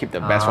video. I'll keep the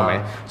best for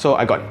my. So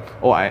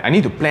I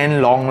need to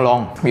plan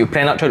long. You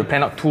try to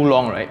plan out too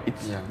long, right?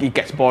 It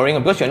gets boring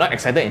because you're not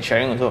excited in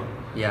sharing also.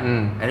 Yeah,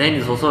 and then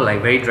it's also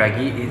like very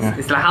draggy.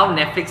 It's like how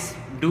Netflix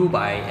do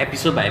by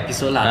episode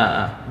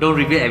lah. Don't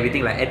reveal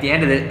everything. Like at the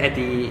end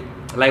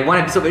of like one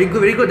episode very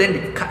good, then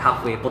they cut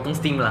halfway, potong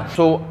steam lah.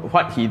 So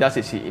what he does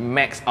is he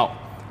max out,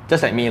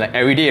 just like me, like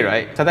every day,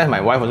 right? Sometimes my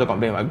wife also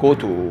complains. I go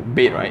to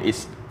bed, right?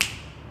 It's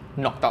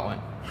knocked out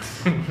one.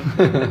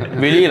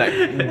 Really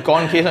like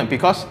gone case one,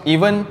 because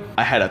even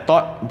I had a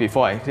thought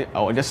before I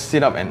would just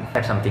sit up and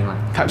Type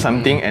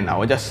something and I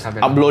will just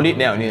upload it,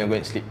 then I'll need to go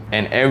and sleep.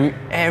 And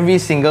every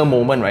single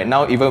moment right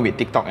now, even with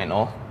TikTok and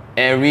all,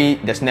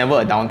 there's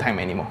never a downtime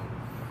anymore.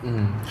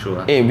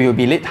 Sure. Hey, we will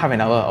be late half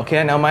an hour.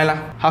 Okay, never mind lah.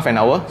 Half an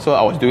hour. So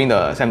I was doing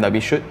the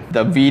SMW shoot.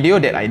 The video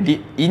that I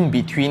did in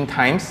between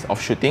times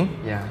of shooting,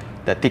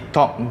 the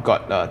TikTok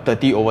got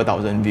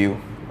 30,000 views.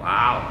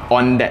 Wow.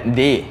 On that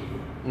day.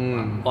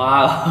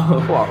 Wow.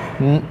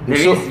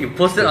 So you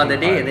posted on the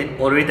day and then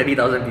already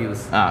 30,000 views.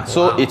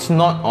 So it's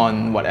not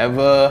on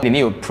whatever they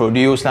need to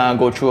produce,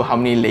 go through how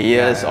many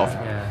layers of,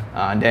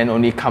 then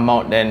only come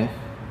out, then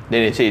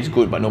they say it's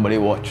good but nobody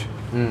watch.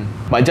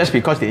 But just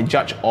because they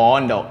judge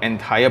on the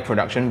entire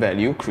production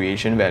value,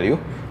 creation value,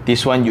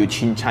 this one you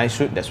chin chai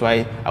shoot, that's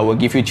why I will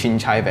give you chin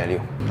chai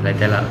value. Like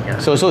that lah. Yeah.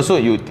 So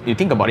you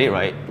think about it,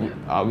 right?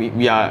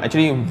 We are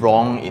actually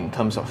wrong in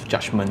terms of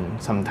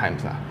judgment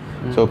sometimes lah.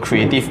 So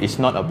creative is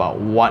not about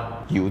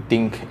what you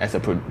think as a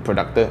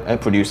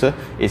producer,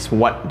 it's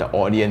what the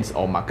audience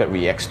or market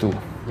reacts to.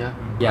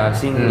 Yeah, I've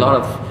seen a lot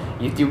of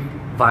YouTube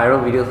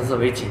viral videos also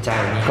very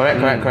chincai.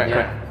 Correct.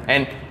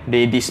 And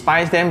they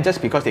despise them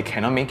just because they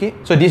cannot make it.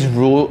 So this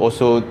rule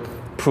also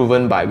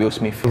proven by Will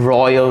Smith.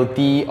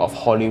 Royalty of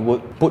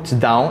Hollywood puts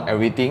down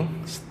everything,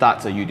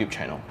 starts a YouTube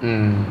channel.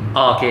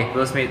 Oh, okay,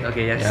 Will Smith.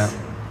 Okay, yes.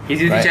 His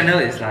YouTube channel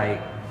is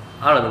like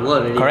out of the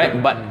world already.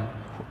 Correct, but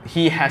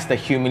he has the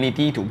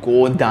humility to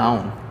go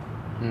down.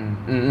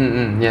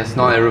 Yes,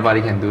 not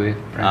everybody can do it.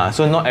 Right?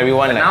 So not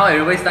everyone. Now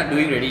everybody start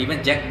doing already.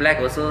 Even Jack Black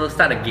also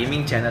start a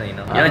gaming channel. You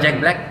know Jack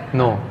Black?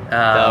 No.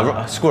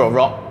 The School of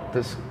Rock.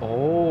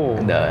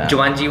 The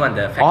Jumanji one,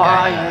 the fat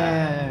guy.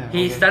 Yeah.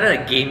 He started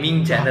a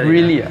gaming channel.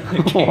 Really?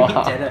 Gaming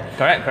channel.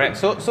 Correct.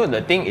 So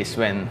the thing is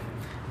when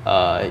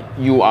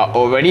you are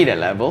already that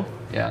level.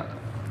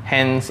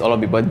 Hence, a lot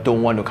of people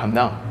don't want to come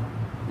down.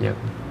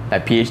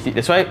 Like PhD.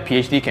 That's why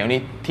PhD can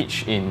only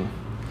teach in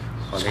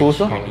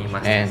schools,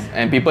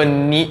 and people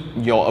need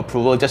your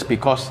approval just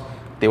because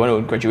they want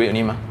to graduate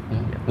only.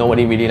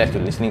 Nobody really likes to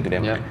listening to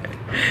them.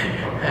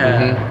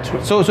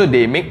 So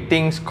they make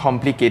things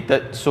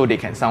complicated so they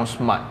can sound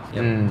smart.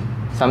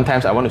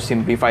 Sometimes I want to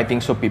simplify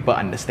things so people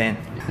understand.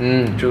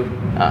 True.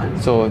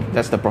 So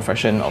that's the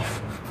profession of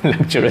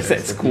lecturers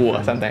at school.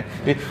 Sometimes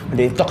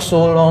they talk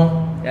so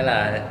long.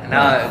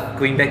 Now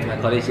going back to my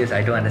college years,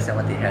 I don't understand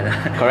what they had.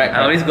 Correct.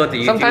 I always go to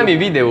YouTube. Sometimes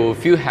maybe they will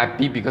feel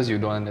happy because you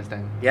don't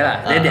understand.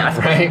 Then they ask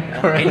me,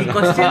 any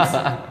questions?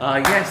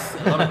 Yes,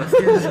 a lot of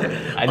questions.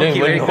 I don't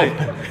even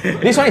know.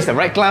 This one is the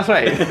right class,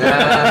 right?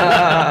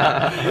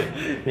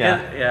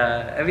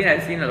 I mean,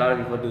 I've seen a lot of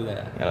people do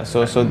that.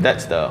 So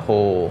that's the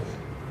whole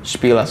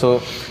spiel.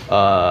 So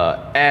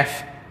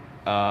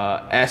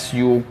as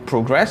you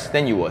progress,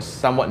 then you will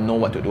somewhat know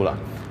what to do. A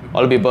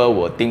lot of people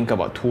will think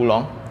about too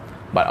long,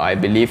 but I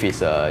believe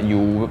it's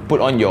you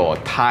put on your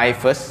tie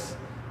first,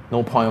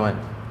 no point one.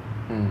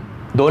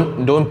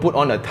 Don't put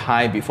on a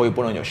tie before you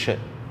put on your shirt.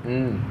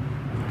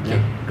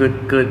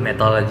 Good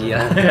methodology.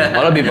 A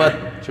lot of people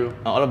True.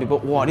 A lot of people,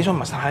 wow, this one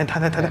must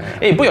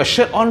hey, put your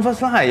shirt on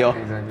first lah, yo.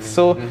 Exactly.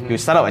 So you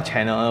start up a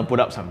channel, put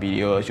up some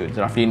videos, you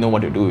roughly know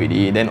what to do with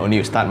it. Then only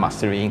you start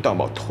mastering, talk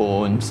about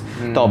tones,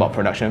 talk about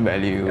production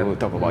value,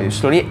 talk about you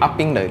slowly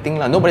upping the thing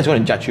lah. Nobody's going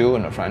to judge you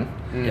on the front.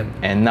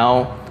 And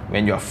now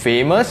when you're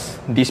famous,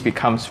 this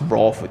becomes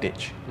raw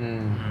footage.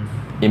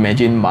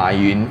 Imagine Ma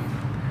Yun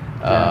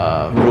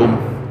room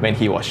when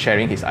he was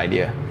sharing his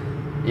idea.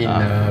 In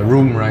a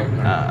room, right?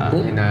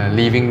 In a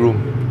living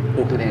room.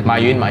 Ma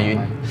Yun.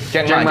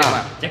 Jack Ma.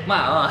 Jack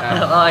Ma.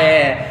 Oh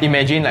yeah.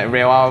 Imagine like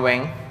Rewa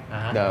Wang,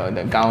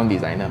 the gown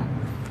designer.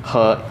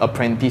 Her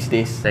apprentice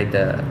days. Like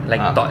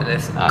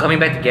coming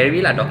back to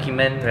Gary lah,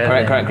 document.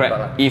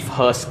 Correct. If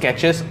her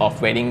sketches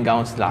of wedding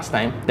gowns last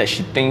time that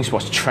she thinks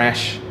was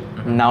trash,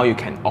 now you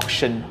can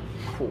auction.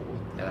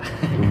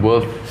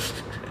 Worth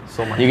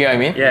so much. You get what I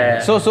mean? Yeah.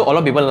 So a lot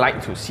of people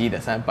like to see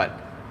the sign, but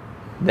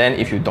then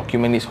if you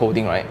document this whole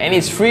thing, right, and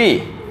it's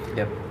free.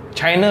 Yep.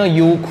 China,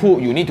 you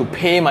need to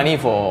pay money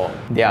for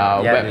their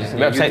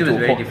website YouTube to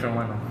is very different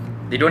one.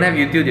 They don't have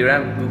YouTube, they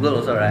don't have Google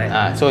also,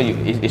 right? So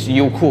it's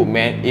Youku,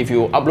 man. If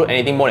you upload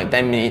anything more than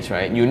 10 minutes,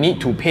 right, you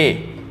need to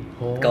pay.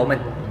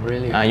 Government.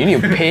 Really? You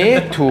need to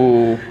pay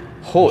to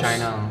host.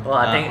 China.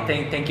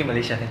 Thank you,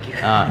 Malaysia. Thank you.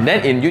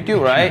 Then in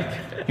YouTube, right,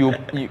 you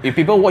if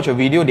people watch your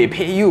video, they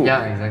pay you.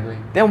 Yeah, exactly.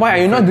 Then why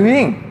are you not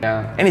doing?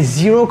 Yeah. And it's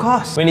zero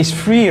cost. When it's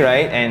free,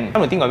 right? And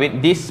come to think of it,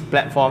 this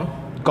platform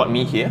got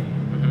me here.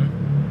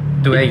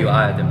 To where you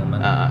are at the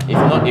moment.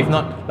 If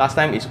not, last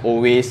time it's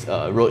always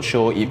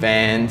roadshow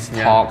events,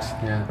 talks,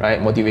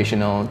 right?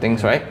 Motivational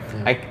things, right?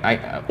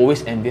 I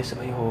always envious,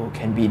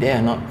 can be there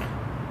or not?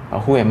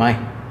 Who am I?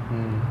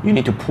 You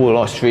need to pull a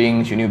lot of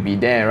strings, you need to be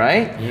there,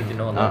 right? You need to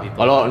know a lot of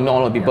people. Know a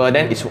lot of people,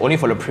 then it's only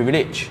for the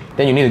privilege.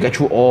 Then you need to get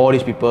through all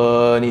these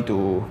people, need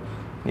to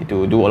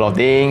do a lot of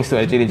things to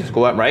actually just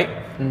go up, right?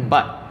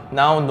 But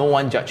now no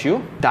one judge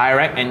you.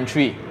 Direct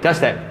entry.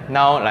 Just that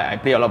now, like I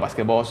play a lot of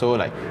basketball, so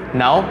like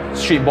now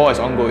street ball is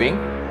ongoing.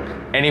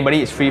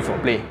 Anybody is free for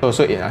play.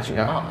 So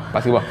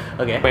basketball.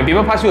 Okay. When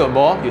people pass you a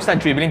ball, you start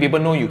dribbling. People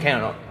know you can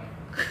or not.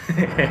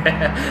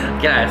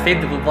 Okay lah,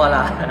 same to football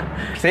lah.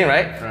 Same,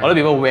 right? A lot of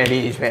people wear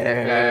this,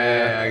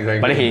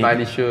 Exactly. But buy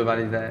this shirt, buy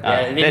this that.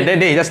 then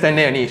they just stand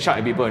there and shout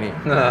at people only.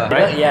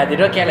 Right? They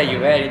don't care like you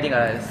wear anything.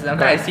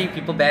 Sometimes I see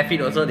people bare feet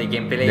also, they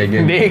can play.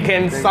 They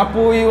can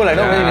sapu you like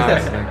nobody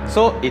business.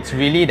 So it's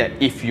really that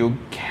if you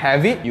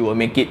have it, you will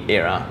make it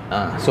era.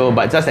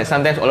 But just that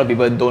sometimes a lot of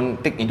people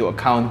don't take into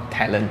account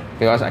talent,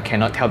 because I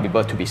cannot tell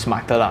people to be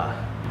smarter lah.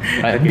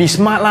 Be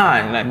smart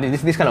lah. Like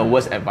this kind of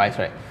worst advice,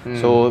 right?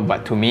 So,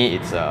 but to me,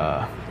 it's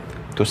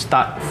to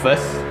start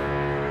first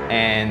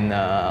and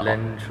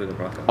learn through the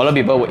process. A lot of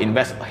people will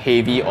invest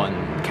heavy on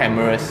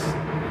cameras,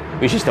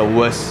 which is the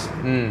worst.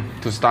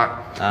 To start.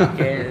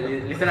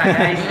 Okay, listen up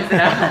guys, listen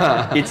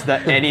up. It's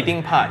the editing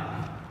part.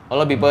 A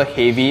lot of people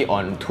heavy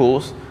on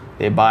tools.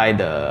 They buy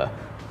the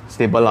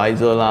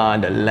stabilizer lah,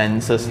 the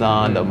lenses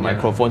lah, the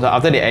microphones.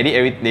 After they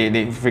edit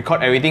they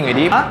record everything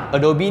already.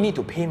 Adobe need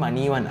to pay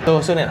money one.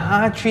 So then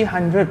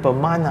 300 per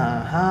month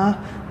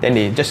then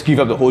they just give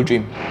up the whole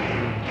dream.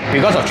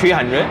 Because of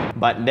 300,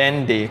 but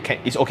then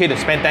it's okay to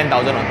spend 10,000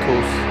 on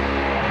tools.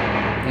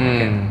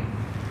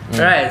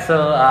 Alright,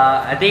 so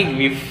I think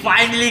we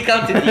finally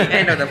come to the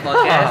end of the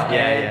podcast.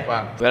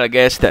 Wow. Well, I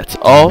guess that's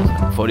all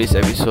for this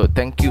episode.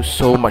 Thank you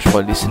so much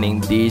for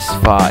listening this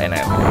far, and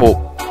I hope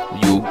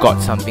you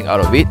got something out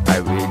of it. I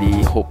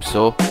really hope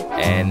so.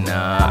 And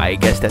I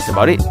guess that's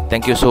about it.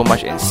 Thank you so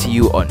much, and see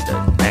you on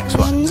the next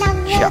one.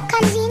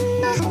 Ciao.